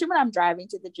 especially when I'm driving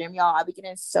to the gym, y'all, I'll be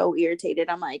getting so irritated.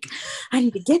 I'm like, I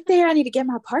need to get there. I need to get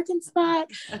my parking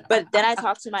spot. But then I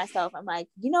talk to myself. I'm like,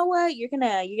 you know what? You're going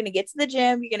to get to the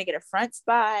gym. You're going to get a front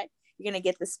spot. You're going to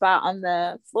get the spot on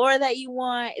the floor that you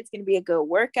want. It's going to be a good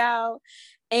workout.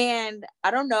 And I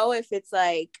don't know if it's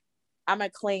like, I'm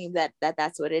gonna claim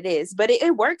that's what it is, but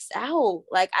it works out.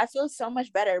 Like, I feel so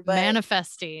much better. But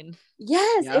manifesting.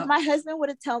 Yes. Yep. If my husband would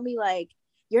have told me like,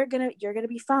 you're gonna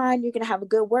be fine, you're gonna have a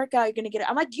good workout, you're gonna get it,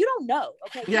 I'm like, you don't know.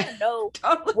 Okay. You don't know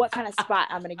what kind of spot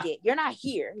I'm gonna get. You're not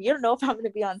here. You don't know if I'm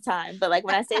gonna be on time. But like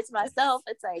when I say it to myself,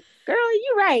 it's like, girl,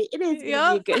 you're right. It is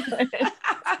gonna be a good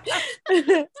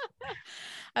one.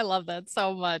 I love that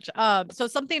so much. So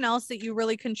something else that you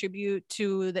really contribute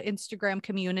to the Instagram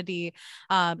community,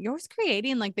 you're always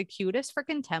creating like the cutest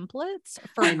freaking templates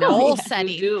for goal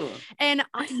setting. And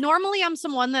normally I'm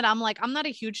someone that I'm like, I'm not a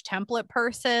huge template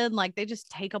person. Like they just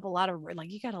take up a lot of, like,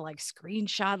 you gotta like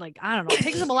screenshot, like, I don't know, it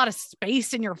takes up a lot of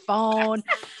space in your phone,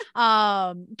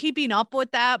 keeping up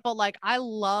with that. But like, I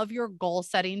love your goal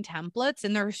setting templates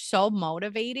and they're so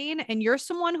motivating. And you're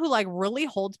someone who like really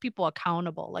holds people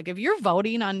accountable. Like if you're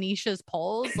voting on Nisha's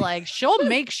polls, like she'll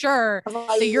make sure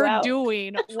that you're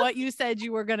doing what you said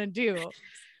you were gonna do,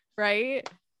 right?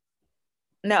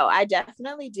 No, I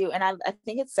definitely do. And I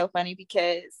think it's so funny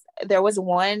because there was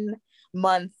one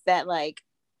month that like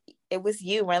it was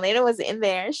you, Marlena was in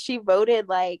there. She voted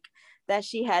like that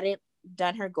she hadn't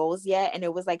done her goals yet. And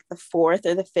it was like the 4th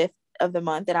or the 5th of the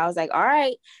month. And I was like, all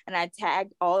right. And I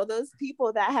tagged all those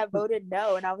people that have voted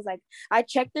no. And I was like, I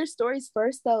checked their stories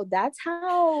first though. That's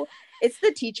how it's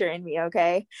the teacher in me.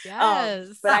 Okay.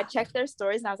 Yes. But I checked their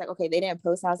stories and I was like, okay, they didn't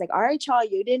post. And I was like, all right, y'all,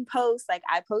 you didn't post. Like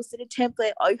I posted a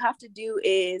template. All you have to do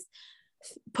is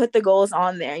put the goals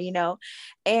on there, you know?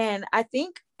 And I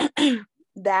think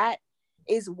that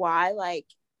is why like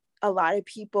a lot of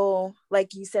people,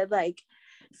 like you said, like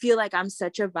feel like I'm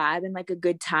such a vibe and like a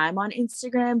good time on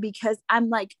Instagram, because I'm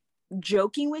like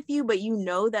joking with you, but you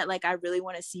know that like I really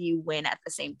want to see you win at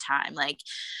the same time. Like,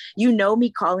 you know, me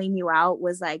calling you out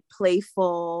was like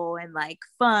playful and like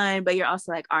fun, but you're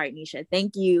also like, all right, Nisha,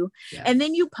 thank you. Yes. And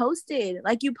then you posted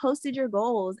your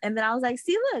goals, and then I was like,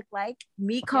 see, look, like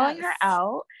me calling her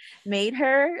out made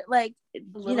her like,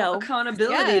 you know,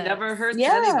 accountability never hurts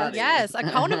anybody. Yes,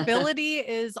 accountability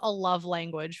is a love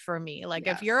language for me. Like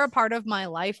if you're a part of my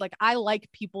life, like I like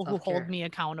people who hold me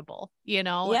accountable, you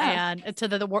know, and to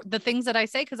the things that I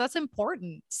say, because that's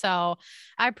important. So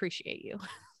I appreciate you.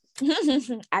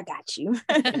 I got you.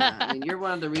 I mean, you're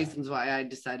one of the reasons why I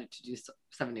decided to do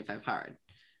 75 hard.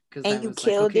 Because I was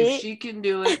like, okay, if she can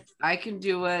do it, I can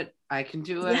do it. I can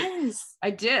do it. Yes.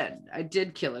 I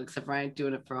did kill it, except for I ain't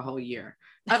doing it for a whole year.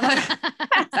 I'm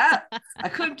like, that I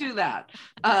couldn't do that.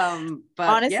 But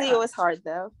honestly, it was hard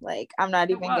though. Like, I'm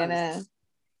not even gonna.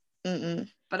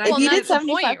 But if you did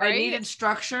 75, right? I needed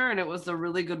structure, and it was a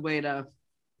really good way to.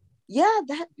 Yeah,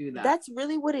 that's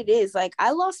really what it is. Like,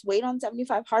 I lost weight on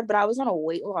 75 hard, but I was on a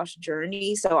weight loss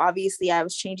journey. So obviously I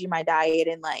was changing my diet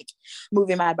and like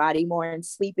moving my body more and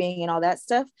sleeping and all that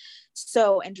stuff.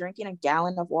 So, and drinking a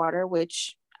gallon of water,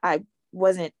 which I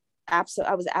was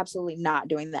absolutely not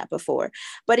doing that before.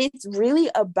 But it's really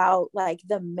about like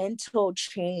the mental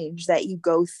change that you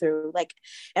go through. Like,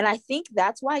 and I think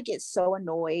that's why I get so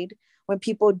annoyed when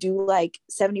people do like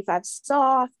 75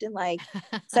 soft and like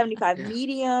 75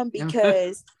 medium,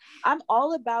 because I'm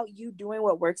all about you doing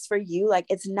what works for you. Like,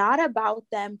 it's not about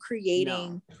them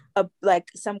creating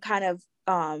some kind of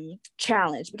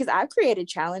challenge, because I've created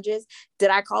challenges. Did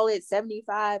I call it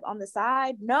 75 on the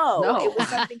side? No. It was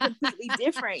something completely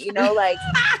different, you know, like,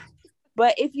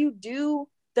 but if you do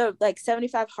the like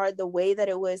 75 hard the way that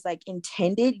it was like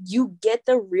intended, you get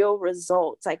the real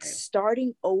results. Like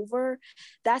starting over,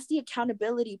 that's the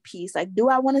accountability piece. Like, do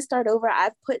I want to start over?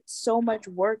 I've put so much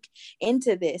work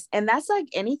into this. And that's like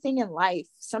anything in life.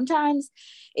 Sometimes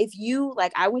if you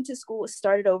like, I went to school,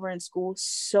 started over in school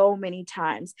so many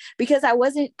times because I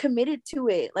wasn't committed to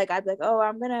it. Like, I'd be like, oh,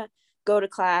 I'm gonna go to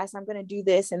class, I'm gonna do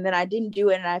this, and then I didn't do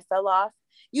it and I fell off.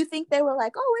 You think they were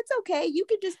like, oh, it's okay, you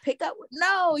can just pick up.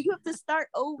 No, you have to start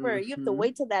over. You have to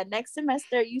wait till that next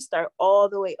semester. You start all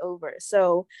the way over.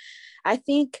 So I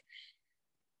think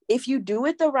if you do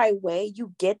it the right way,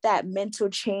 you get that mental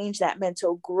change, that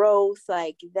mental growth,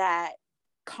 like that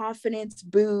confidence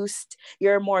boost.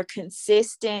 You're more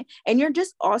consistent, and you're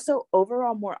just also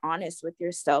overall more honest with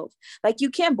yourself. Like, you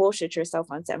can't bullshit yourself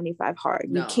on 75 hard.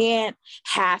 No. You can't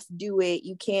half do it.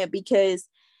 You can't, because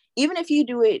even if you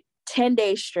do it 10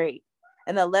 days straight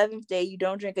and the 11th day you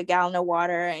don't drink a gallon of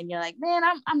water and you're like, man,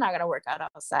 I'm not gonna work out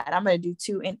outside, I'm gonna do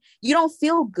 2, and you don't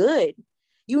feel good,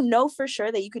 you know for sure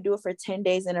that you could do it for 10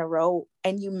 days in a row,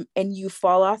 and you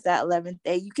fall off that 11th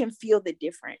day, you can feel the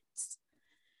difference.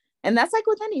 And that's like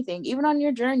with anything, even on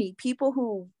your journey, people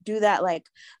who do that, like,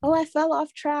 oh, I fell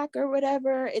off track or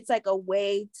whatever, it's like a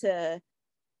way to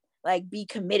like be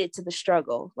committed to the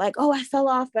struggle. Like, oh, I fell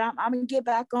off, but I'm gonna get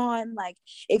back on. Like,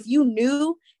 if you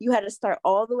knew you had to start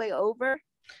all the way over,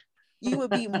 you would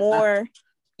be more,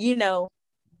 you know,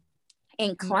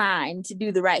 inclined to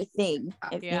do the right thing.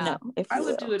 If I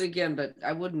would do it again, but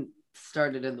I wouldn't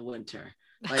start it in the winter.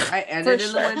 Like, I ended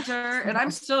in the winter, and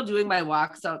I'm still doing my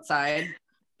walks outside,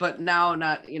 but now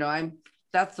not, you know,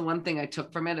 that's the one thing I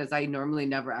took from it, is I normally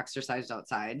never exercised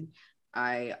outside.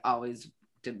 I always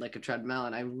did like a treadmill,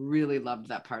 and I really loved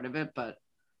that part of it. But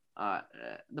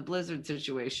the blizzard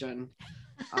situation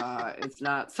is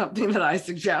not something that I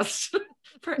suggest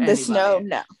for anybody. The snow,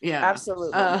 no. Yeah,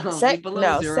 absolutely. Set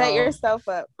yourself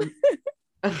up.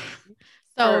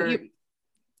 So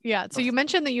you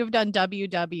mentioned that you've done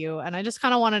WW, and I just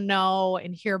kind of want to know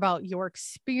and hear about your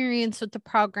experience with the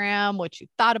program, what you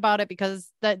thought about it, because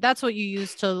that's what you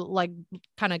used to like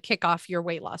kind of kick off your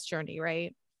weight loss journey,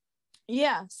 right?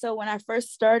 Yeah. So when I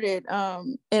first started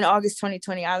in August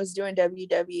 2020, I was doing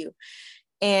WW,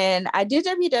 And I did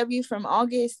WW from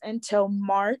August until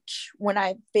March when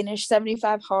I finished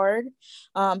 75 hard,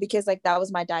 because like that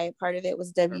was my diet part of it,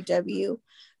 was WW.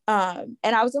 And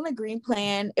I was on the green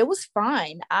plan. It was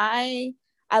fine. I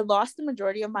lost the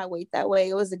majority of my weight that way.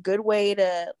 It was a good way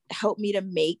to help me to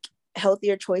make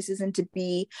healthier choices and to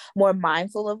be more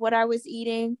mindful of what I was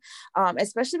eating,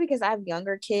 especially because I have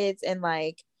younger kids and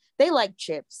like they like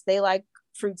chips, they like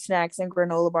fruit snacks and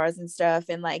granola bars and stuff,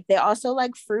 and like they also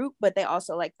like fruit, but they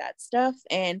also like that stuff.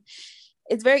 And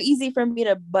it's very easy for me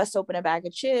to bust open a bag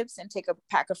of chips and take a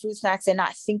pack of fruit snacks and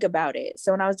not think about it.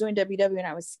 So when I was doing WW and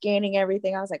I was scanning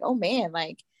everything, I was like, oh man,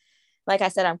 like I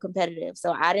said, I'm competitive,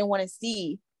 so I didn't want to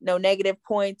see no negative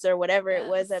points or whatever it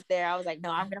was up there. I was like,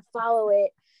 no, I'm gonna follow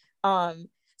it.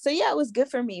 So yeah, it was good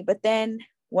for me. But then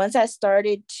once I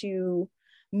started to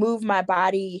move my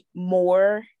body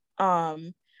more,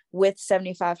 with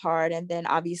 75 hard, and then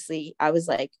obviously I was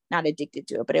like not addicted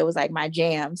to it, but it was like my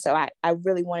jam, so I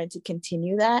really wanted to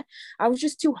continue that. I was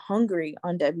just too hungry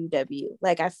on WW.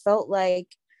 Like I felt like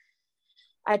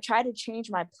I tried to change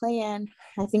my plan.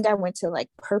 I think I went to like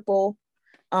purple,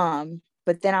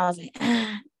 but then I was like,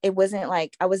 it wasn't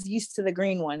like, I was used to the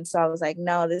green one, so I was like,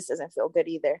 no, this doesn't feel good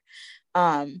either.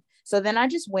 So then I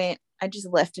just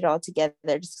left it all together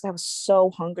just because I was so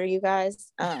hungry, you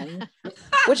guys.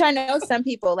 Which I know some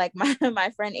people, like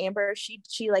my friend Amber, she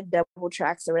like double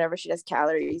tracks or whatever, she does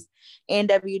calories and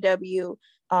WW.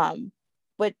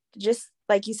 But just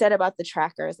like you said about the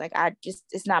trackers, like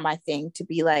it's not my thing to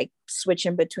be like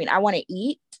switching between. I want to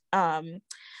eat,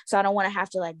 so I don't want to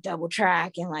have to like double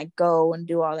track and like go and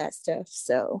do all that stuff.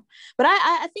 So, but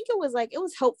I think it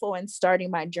was helpful in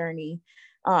starting my journey,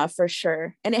 for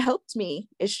sure, and it helped me.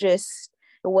 It's just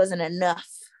it wasn't enough.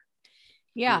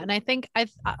 Yeah. And I think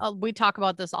we talk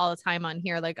about this all the time on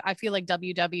here. Like, I feel like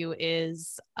WW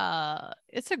is,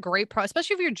 it's a great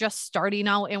especially if you're just starting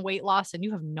out in weight loss and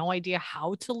you have no idea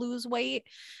how to lose weight.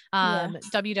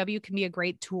 WW can be a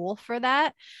great tool for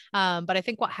that. But I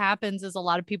think what happens is a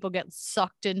lot of people get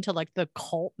sucked into like the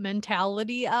cult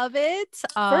mentality of it.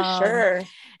 For sure.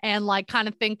 And like kind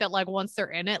of think that like once they're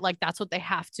in it, like that's what they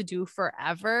have to do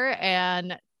forever.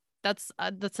 And that's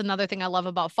another thing I love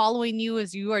about following you,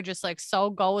 is you are just like,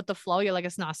 so go with the flow. You're like,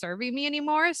 it's not serving me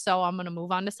anymore, so I'm going to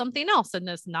move on to something else. And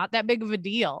it's not that big of a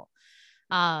deal.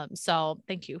 So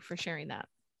thank you for sharing that.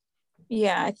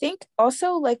 Yeah. I think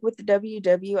also like with the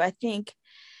WW, I think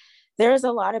there's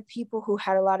a lot of people who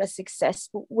had a lot of success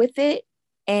with it.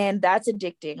 And that's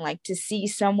addicting, like to see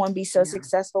someone be so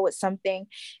successful with something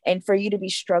and for you to be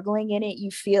struggling in it,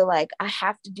 you feel like I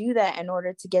have to do that in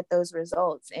order to get those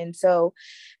results. And so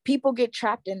people get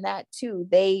trapped in that too.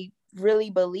 They really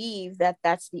believe that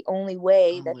that's the only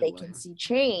way that they can see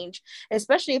change,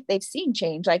 especially if they've seen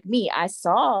change. Like me, I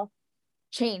saw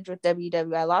change with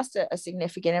WW. I lost a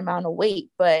significant amount of weight,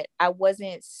 but I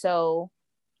wasn't so,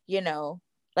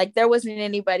 like there wasn't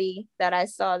anybody that I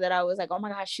saw that I was like, oh my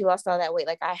gosh, she lost all that weight,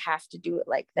 like I have to do it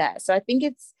like that. So I think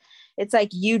it's like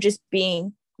you just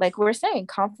being, like we're saying,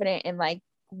 confident and like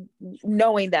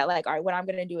knowing that like, all right, what I'm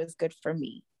gonna do is good for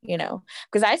me,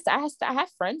 because I have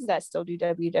friends that still do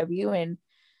WW and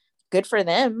good for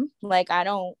them. Like I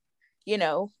don't,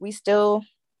 we still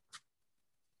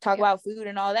talk about food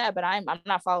and all that, but I'm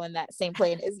not following that same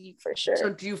plan as you, for sure. So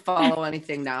do you follow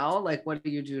anything now? Like what do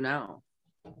you do now?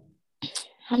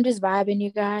 I'm just vibing,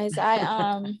 you guys. I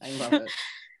love it.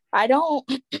 I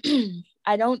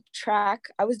don't track.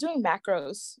 I was doing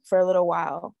macros for a little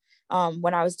while,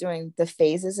 when I was doing the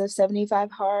phases of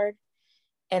 75 hard,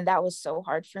 and that was so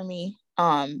hard for me.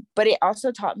 But it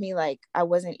also taught me like I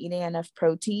wasn't eating enough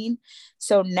protein.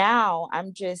 So now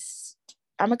I'm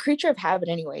a creature of habit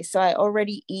anyway. So I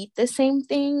already eat the same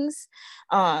things.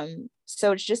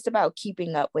 So it's just about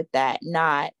keeping up with that.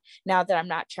 Not now that I'm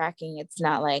not tracking, it's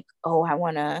not like, oh, I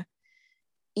want to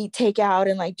eat takeout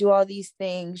and like do all these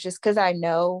things just because I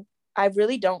know I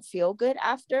really don't feel good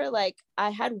after. Like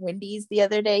I had Wendy's the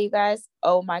other day, you guys.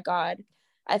 Oh my God.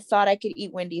 I thought I could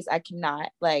eat Wendy's. I cannot.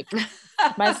 Like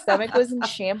my stomach was in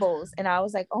shambles. And I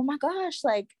was like, oh my gosh,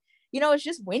 like, it's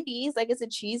just Wendy's. Like it's a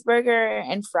cheeseburger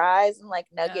and fries and like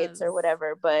nuggets or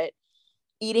whatever. But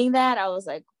eating that, I was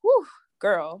like, whew,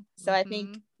 girl. So I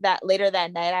think that later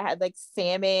that night I had like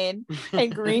salmon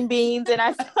and green beans, and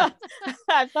I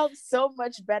felt so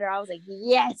much better. I was like,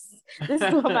 yes, this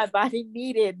is what my body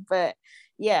needed. But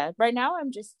yeah, right now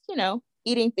I'm just,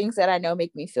 eating things that I know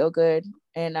make me feel good.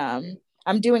 And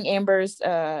I'm doing Amber's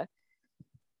Hottie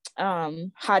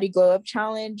Glow Up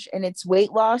challenge, and it's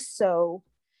weight loss. So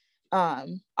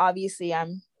obviously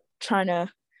I'm trying to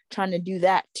trying to do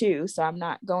that too. So I'm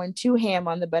not going too ham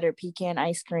on the butter pecan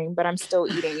ice cream, but I'm still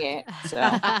eating it. So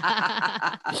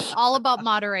all about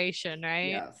moderation,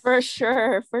 right? Yes. For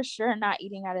sure. Not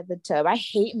eating out of the tub. I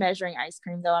hate measuring ice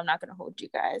cream though. I'm not going to hold you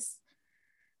guys.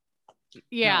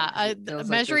 Yeah.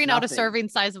 Measuring out a serving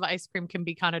size of ice cream can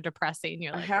be kind of depressing.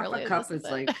 You're like, half really? a cup is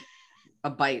like a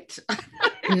bite.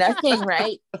 Nothing,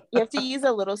 right? You have to use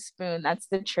a little spoon. That's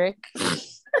the trick.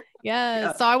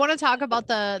 Yeah. So I want to talk about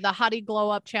the Hottie Glow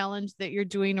Up challenge that you're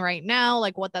doing right now,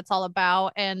 like what that's all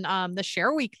about, and the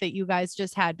share week that you guys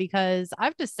just had, because I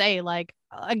have to say, like,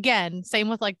 again, same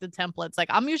with like the templates. Like,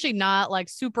 I'm usually not like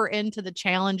super into the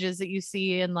challenges that you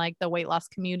see in like the weight loss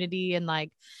community, and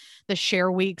like the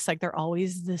share weeks, like they're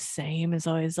always the same. It's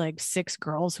always like 6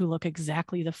 girls who look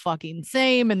exactly the fucking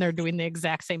same and they're doing the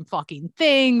exact same fucking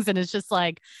things. And it's just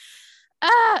like,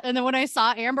 and then when I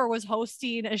saw Amber was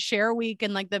hosting a share week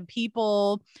and like the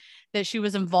people that she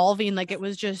was involving, like it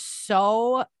was just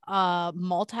so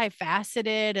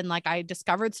multifaceted, and like I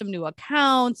discovered some new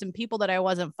accounts and people that I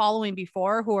wasn't following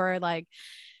before who are like,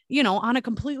 you know, on a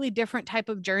completely different type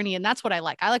of journey. And that's what I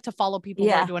like. I like to follow people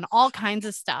who are doing all kinds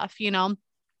of stuff, you know.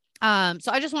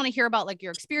 So I just want to hear about like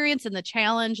your experience in the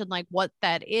challenge and like what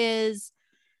that is.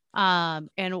 And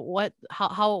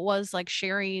how it was like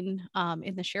sharing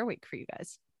in the share week for you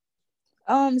guys.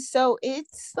 So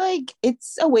it's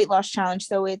a weight loss challenge.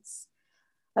 So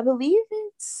I believe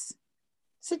it's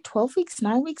 12 weeks,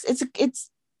 9 weeks. It's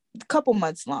a couple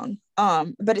months long.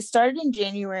 But it started in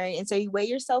January, and so you weigh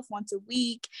yourself once a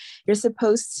week. You're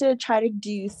supposed to try to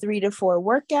do 3 to 4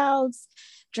 workouts,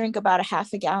 drink about a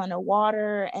half a gallon of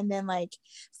water, and then like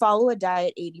follow a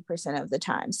diet 80% of the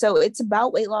time. So it's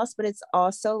about weight loss, but it's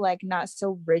also like not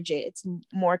so rigid. It's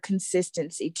more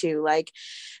consistency too, like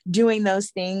doing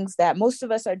those things that most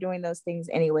of us are doing those things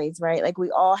anyways, right? Like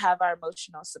we all have our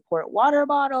emotional support water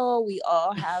bottle. We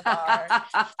all have our,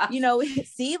 you know,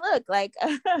 see, look, like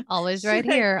always right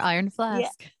here, iron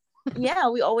flask. Yeah,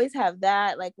 we always have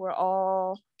that. Like we're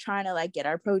all trying to like get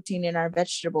our protein in our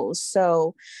vegetables.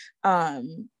 So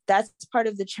that's part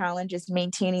of the challenge, is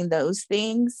maintaining those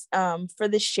things. For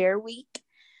the share week,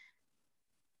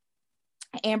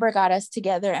 Amber got us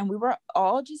together and we were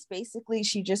all just basically,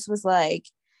 she just was like,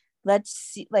 let's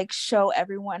see, like show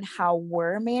everyone how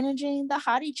we're managing the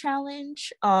Hottie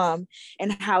challenge, and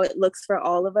how it looks for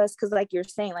all of us. Cause like you're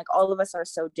saying, like all of us are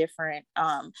so different.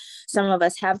 Some of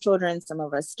us have children, some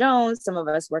of us don't, some of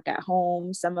us work at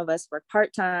home, some of us work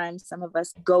part-time, some of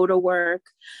us go to work,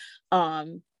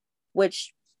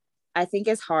 which I think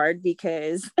is hard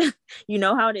because you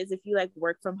know how it is if you like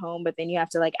work from home, but then you have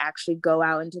to like actually go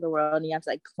out into the world and you have to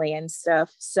like plan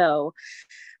stuff. So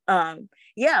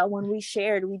yeah, when we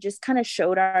shared, we just kind of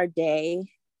showed our day,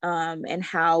 and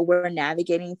how we're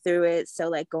navigating through it. So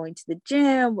like going to the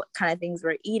gym, what kind of things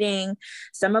we're eating.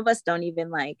 Some of us don't even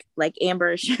like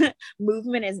Amber,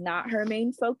 movement is not her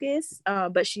main focus,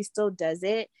 but she still does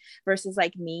it, versus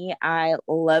like me, I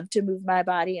love to move my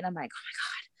body, and I'm like, oh my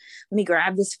God, let me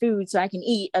grab this food so I can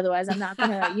eat. Otherwise I'm not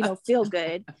gonna, you know, feel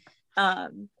good.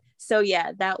 So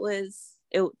yeah, that was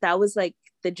like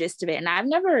the gist of it. And I've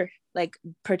never like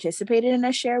participated in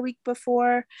a share week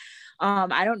before.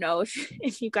 I don't know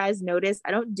if you guys noticed,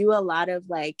 I don't do a lot of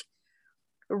like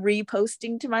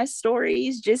reposting to my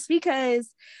stories, just because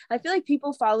I feel like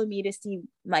people follow me to see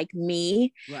like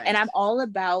me, right. And I'm all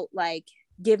about like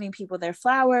giving people their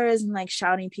flowers and like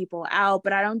shouting people out,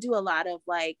 but I don't do a lot of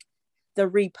like the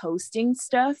reposting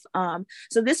stuff.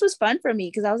 So this was fun for me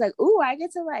because I was like, ooh, I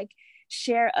get to like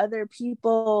share other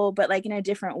people, but like in a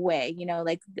different way, you know,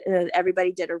 like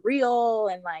everybody did a reel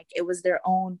and like it was their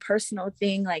own personal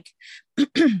thing. Like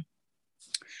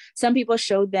some people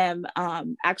showed them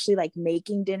actually like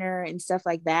making dinner and stuff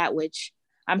like that, which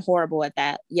I'm horrible at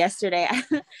that. Yesterday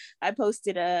I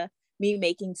posted me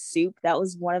making soup. That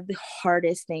was one of the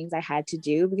hardest things I had to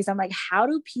do, because I'm like, how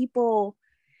do people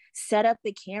set up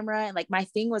the camera? And like my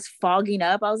thing was fogging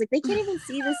up. I was like, they can't even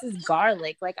see this is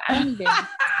garlic. Like I don't even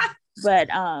but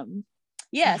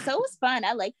yeah, so it was fun.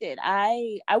 I liked it.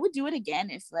 I would do it again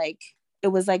if like it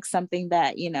was like something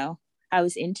that, you know, I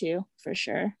was into, for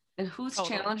sure. And whose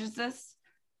challenge is this?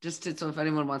 Just so if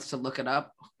anyone wants to look it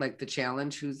up, like the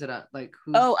challenge, who's it at? Like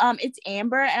who's... it's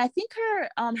Amber, and I think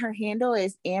her handle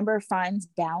is Amber Finds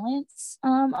Balance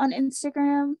on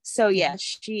Instagram. So yeah,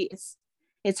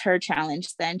 it's her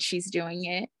challenge. Then she's doing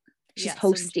it. She's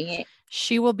hosting it.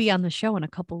 She will be on the show in a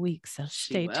couple weeks, so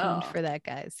stay tuned for that,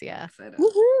 guys. Yeah.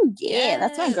 Woohoo! Yeah,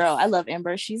 that's my girl. I love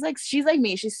Amber. She's like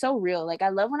me. She's so real. Like I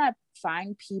love when I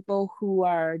find people who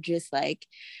are just like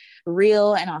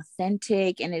real and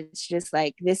authentic, and it's just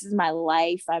like, this is my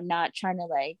life. I'm not trying to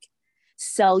like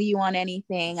sell you on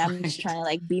anything. I'm just trying to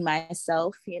like be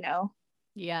myself, you know?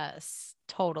 Yes,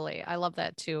 totally. I love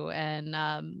that too.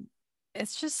 And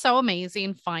it's just so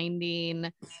amazing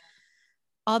finding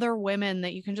other women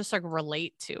that you can just like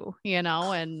relate to, you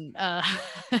know, and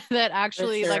that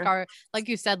actually like are, like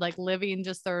you said, like living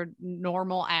just their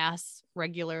normal ass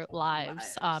regular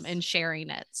lives and sharing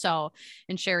it. So,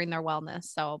 and sharing their wellness.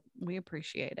 So we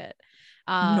appreciate it.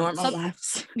 Normal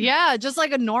lives. Yeah, just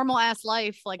like a normal ass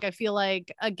life. Like I feel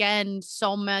like, again,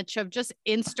 so much of just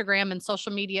Instagram and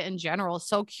social media in general is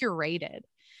so curated.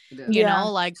 You know,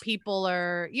 like people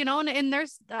are, you know, and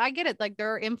there's, I get it, like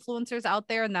there are influencers out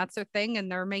there and that's their thing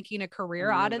and they're making a career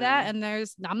out of that. And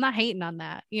I'm not hating on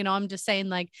that. You know, I'm just saying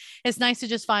like it's nice to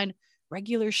just find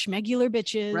regular schmegular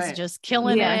bitches just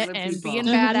killing it and being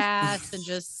badass and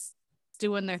just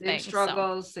doing their thing.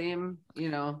 Struggles, same, you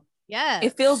know. Yeah,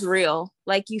 it feels real.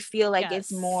 Like you feel like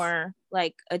it's more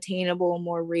like attainable,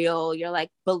 more real. You're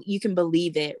like, but you can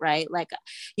believe it, right? Like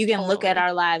you can look at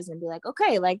our lives and be like,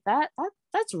 okay, like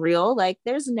that's real. Like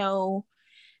there's no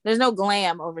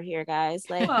glam over here, guys.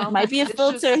 Like might be a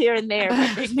filter here and there,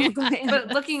 but there's no glam.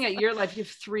 But looking at your life, you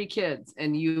have 3 kids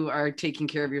and you are taking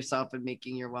care of yourself and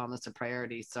making your wellness a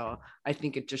priority. So I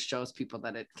think it just shows people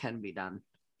that it can be done.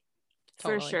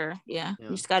 For sure. Yeah. You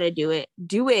just got to do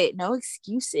it. No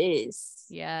excuses.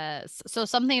 Yes. So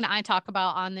something I talk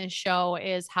about on this show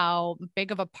is how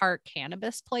big of a part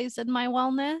cannabis plays in my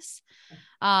wellness.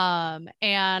 And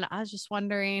I was just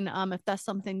wondering if that's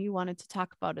something you wanted to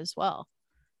talk about as well.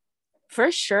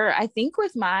 For sure. I think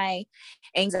with my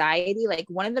anxiety, like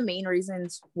one of the main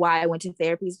reasons why I went to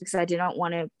therapy is because I didn't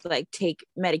want to like take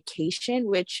medication,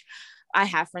 which I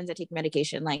have friends that take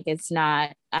medication. Like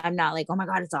I'm not like, oh my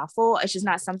God, it's awful. It's just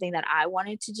not something that I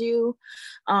wanted to do.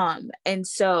 And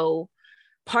so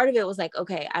part of it was like,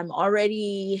 okay, I'm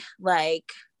already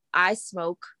like, I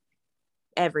smoke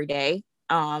every day.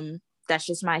 That's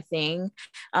just my thing.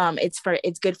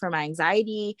 It's good for my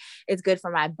anxiety. It's good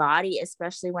for my body,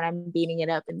 especially when I'm beating it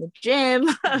up in the gym.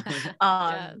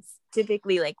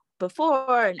 Typically like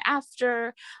before and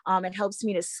after. It helps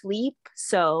me to sleep.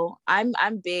 So I'm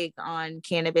big on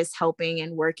cannabis helping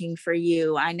and working for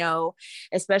you. I know,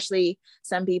 especially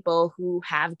some people who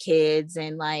have kids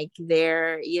and like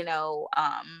they're, you know,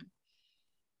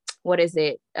 what is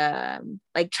it?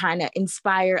 Like trying to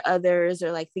inspire others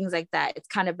or like things like that. It's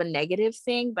kind of a negative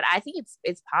thing, but I think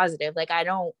it's positive. Like I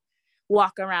don't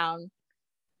walk around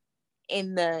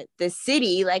in the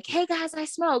city like, hey guys, I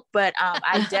smoke, but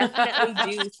I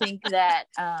definitely do think that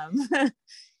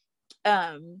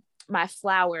my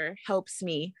flower helps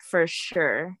me for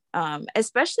sure,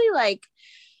 especially like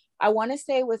I want to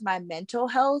say with my mental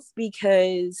health,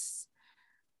 because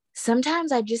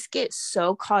sometimes I just get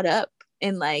so caught up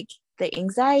in like the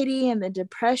anxiety and the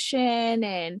depression,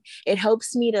 and it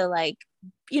helps me to like,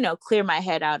 you know, clear my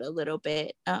head out a little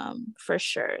bit, for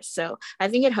sure. So I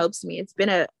think it helps me. It's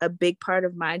been a big part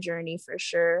of my journey for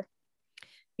sure.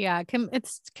 Yeah, it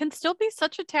can still be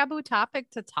such a taboo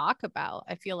topic to talk about,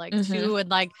 I feel like too. And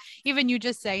like even you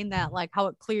just saying that, like how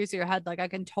it clears your head, like I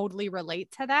can totally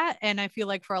relate to that. And I feel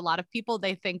like for a lot of people,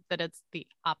 they think that it's the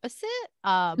opposite.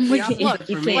 Look,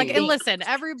 like, and listen,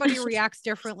 everybody reacts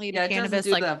differently to cannabis.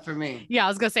 Like that for me. Yeah, I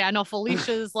was gonna say, I know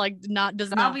Felicia's like does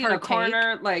not be in a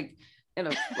corner, like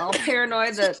all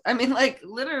paranoid that, I mean, like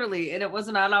literally, and it was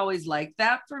not always like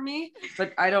that for me,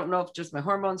 but I don't know if just my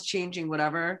hormones changing,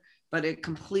 whatever, but it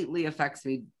completely affects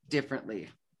me differently.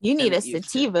 You need a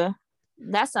sativa.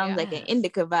 That sounds like an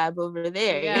indica vibe over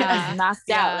there. Yeah, knocked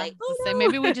out. Like, so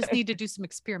maybe we just need to do some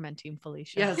experimenting,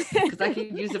 Felicia. Yes, because I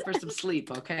can use it for some sleep.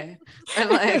 Okay. And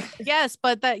like, yes,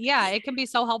 but it can be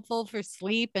so helpful for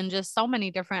sleep and just so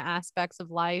many different aspects of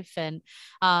life. And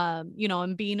you know,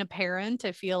 and being a parent,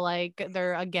 I feel like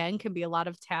there again can be a lot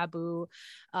of taboo,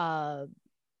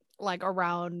 like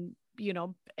around, you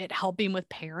know, it helping with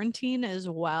parenting as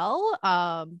well.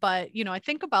 But you know, I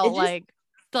think about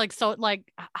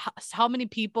how many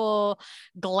people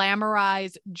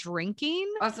glamorize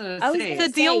drinking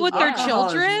to deal with their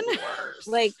children.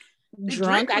 Like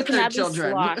drunk, I cannot be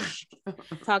sloshed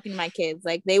talking to my kids.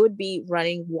 Like they would be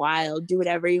running wild, do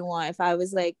whatever you want. If I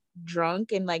was like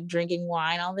drunk and like drinking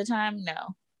wine all the time,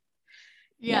 no.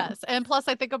 Yes. No. And plus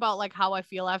I think about like how I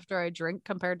feel after I drink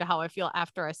compared to how I feel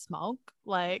after I smoke.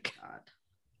 Like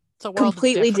it's a world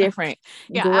completely different.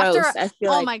 Yeah.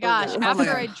 Gross. My gosh.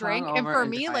 After I drink, and for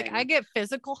me, like I get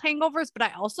physical hangovers, but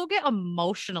I also get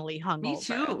emotionally hungover. Me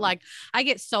too. Like I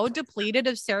get so depleted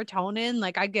of serotonin.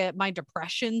 Like I get my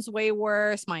depression's way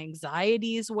worse. My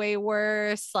anxiety's way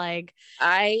worse. Like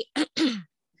I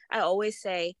always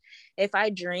say if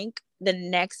I drink, the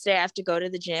next day I have to go to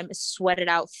the gym, sweat it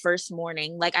out first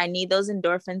morning. Like I need those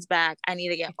endorphins back. I need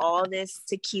to get all this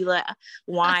tequila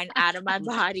wine out of my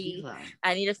body.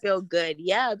 I need to feel good.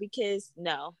 Yeah, because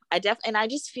no, and I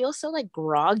just feel so like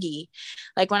groggy.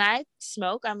 Like when I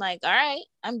smoke, I'm like, all right,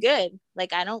 I'm good.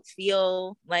 Like I don't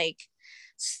feel like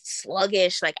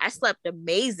sluggish. Like I slept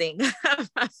amazing.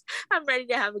 I'm ready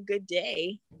to have a good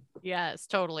day. Yes,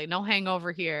 totally. No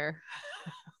hangover here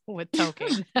with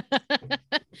toking.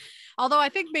 Although I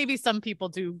think maybe some people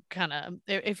do kind of,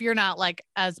 if you're not like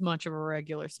as much of a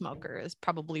regular smoker as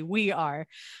probably we are,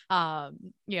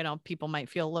 you know, people might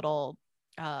feel a little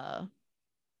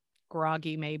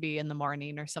groggy maybe in the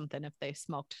morning or something if they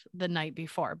smoked the night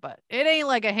before, but it ain't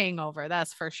like a hangover,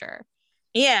 that's for sure.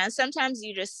 Yeah, sometimes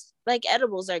you just like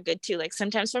edibles are good too. Like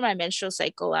sometimes for my menstrual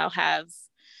cycle, I'll have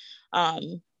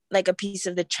like a piece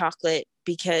of the chocolate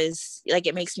because like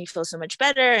it makes me feel so much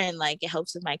better and like it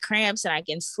helps with my cramps and I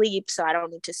can sleep, so I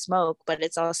don't need to smoke, but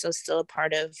it's also still a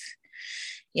part of,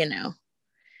 you know,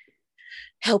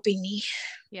 helping me.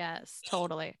 Yes,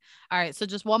 totally. All right, so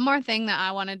just one more thing that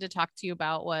I wanted to talk to you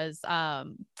about was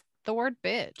the word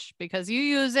bitch, because you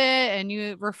use it and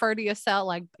you refer to yourself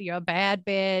like you're a bad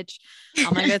bitch.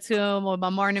 I'm gonna get to them with my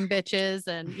morning bitches,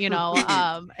 and you know,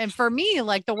 and for me,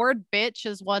 like the word bitch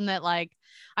is one that like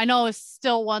I know is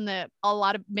still one that a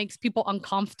lot of makes people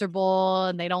uncomfortable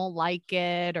and they don't like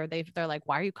it, or they're like,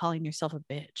 why are you calling yourself a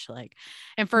bitch? Like,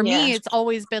 and for me, it's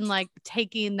always been like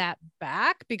taking that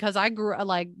back, because I grew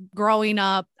like growing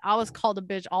up, I was called a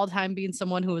bitch all the time, being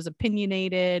someone who was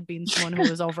opinionated, being someone who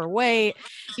was overweight.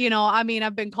 You know, I mean,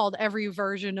 I've been called every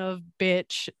version of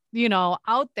bitch, you know,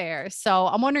 out there. So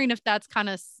I'm wondering if that's kind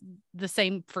of the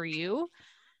same for you.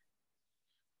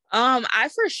 I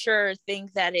for sure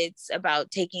think that it's about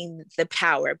taking the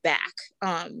power back.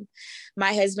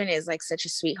 My husband is like such a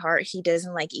sweetheart. He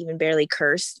doesn't like even barely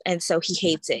curse. And so he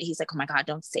hates it. He's like, oh my God,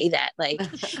 don't say that. Like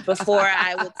before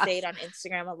I would say it on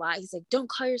Instagram a lot. He's like, don't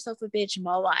call yourself a bitch,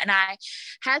 blah, blah. And I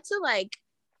had to like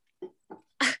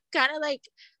kind of like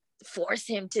force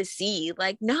him to see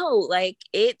like, no, like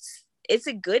it's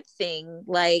a good thing.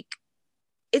 Like,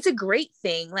 it's a great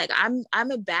thing. Like I'm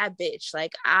a bad bitch.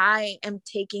 Like I am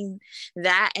taking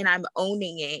that and I'm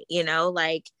owning it, you know,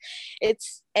 like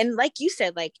it's, and like you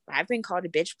said, like I've been called a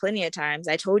bitch plenty of times.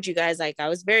 I told you guys, like I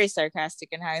was very sarcastic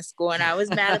in high school and I was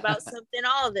mad about something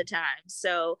all the time.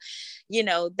 So, you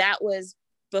know, that was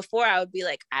before I would be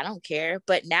like, I don't care.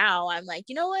 But now I'm like,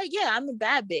 you know what? Yeah, I'm a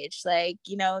bad bitch. Like,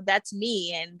 you know, that's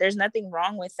me. And there's nothing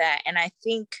wrong with that. And I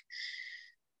think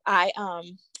I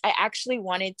actually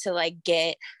wanted to like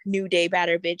get New Day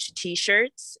Batter Bitch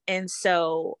t-shirts. And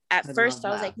so at first I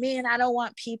was like, man, I don't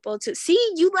want people to see,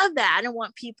 you love that. I don't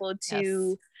want people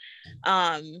to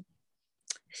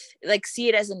like see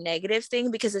it as a negative thing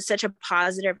because it's such a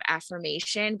positive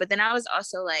affirmation. But then I was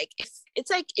also like, it's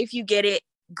like, if you get it,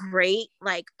 great,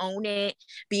 like own it,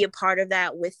 be a part of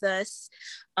that with us.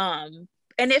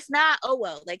 And if not, oh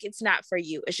well, like it's not for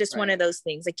you. It's just one of those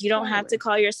things. Like you don't have to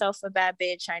call yourself a bad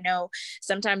bitch. I know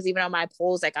sometimes even on my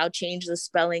polls, like I'll change the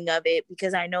spelling of it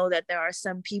because I know that there are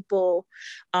some people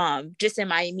just in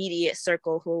my immediate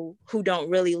circle who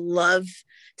don't really love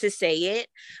to say it.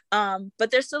 But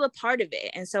they're still a part of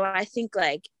it. And so I think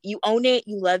like you own it,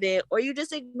 you love it, or you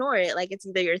just ignore it. Like it's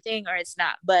either your thing or it's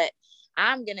not. But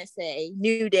I'm gonna say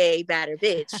New Day Batter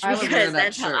Bitch because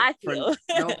that's how I feel.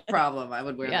 No problem. I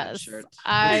would wear that shirt.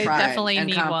 I definitely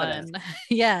need confidence. One.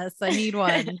 Yes, I need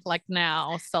one like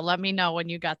now. So let me know when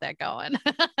you got that going.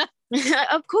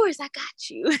 Of course, I got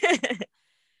you.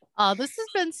 This has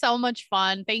been so much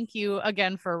fun. Thank you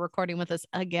again for recording with us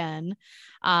again.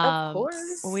 Of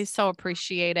course. We so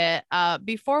appreciate it.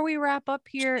 Before we wrap up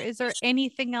here, is there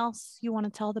anything else you want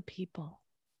to tell the people?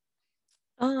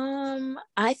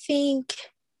 I think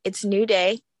it's New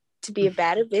Day to be a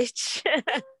batter bitch.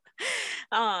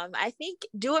 I think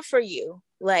do it for you.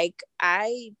 Like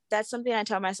that's something I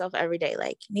tell myself every day.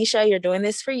 Like, Nisha, you're doing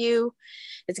this for you.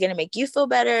 It's going to make you feel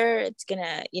better. It's going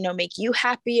to, you know, make you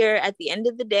happier at the end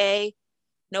of the day.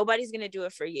 Nobody's going to do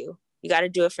it for you. You got to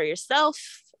do it for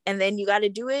yourself. And then you got to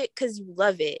do it because you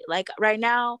love it. Like right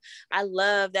now, I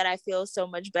love that I feel so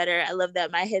much better. I love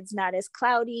that my head's not as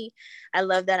cloudy. I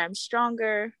love that I'm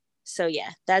stronger. So yeah,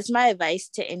 that's my advice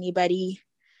to anybody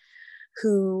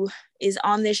who is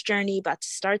on this journey, about to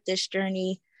start this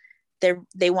journey.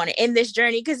 They want to end this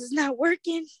journey because it's not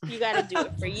working. You got to do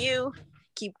it for you.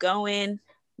 Keep going.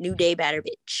 New Day Batter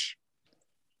Bitch.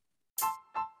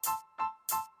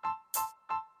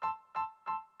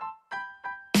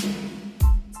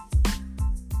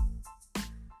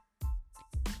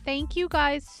 Thank you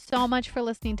guys so much for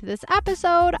listening to this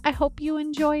episode. I hope you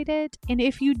enjoyed it. And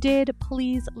if you did,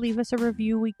 please leave us a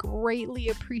review. We greatly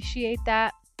appreciate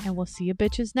that. And we'll see you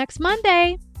bitches next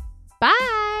Monday.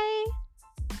 Bye.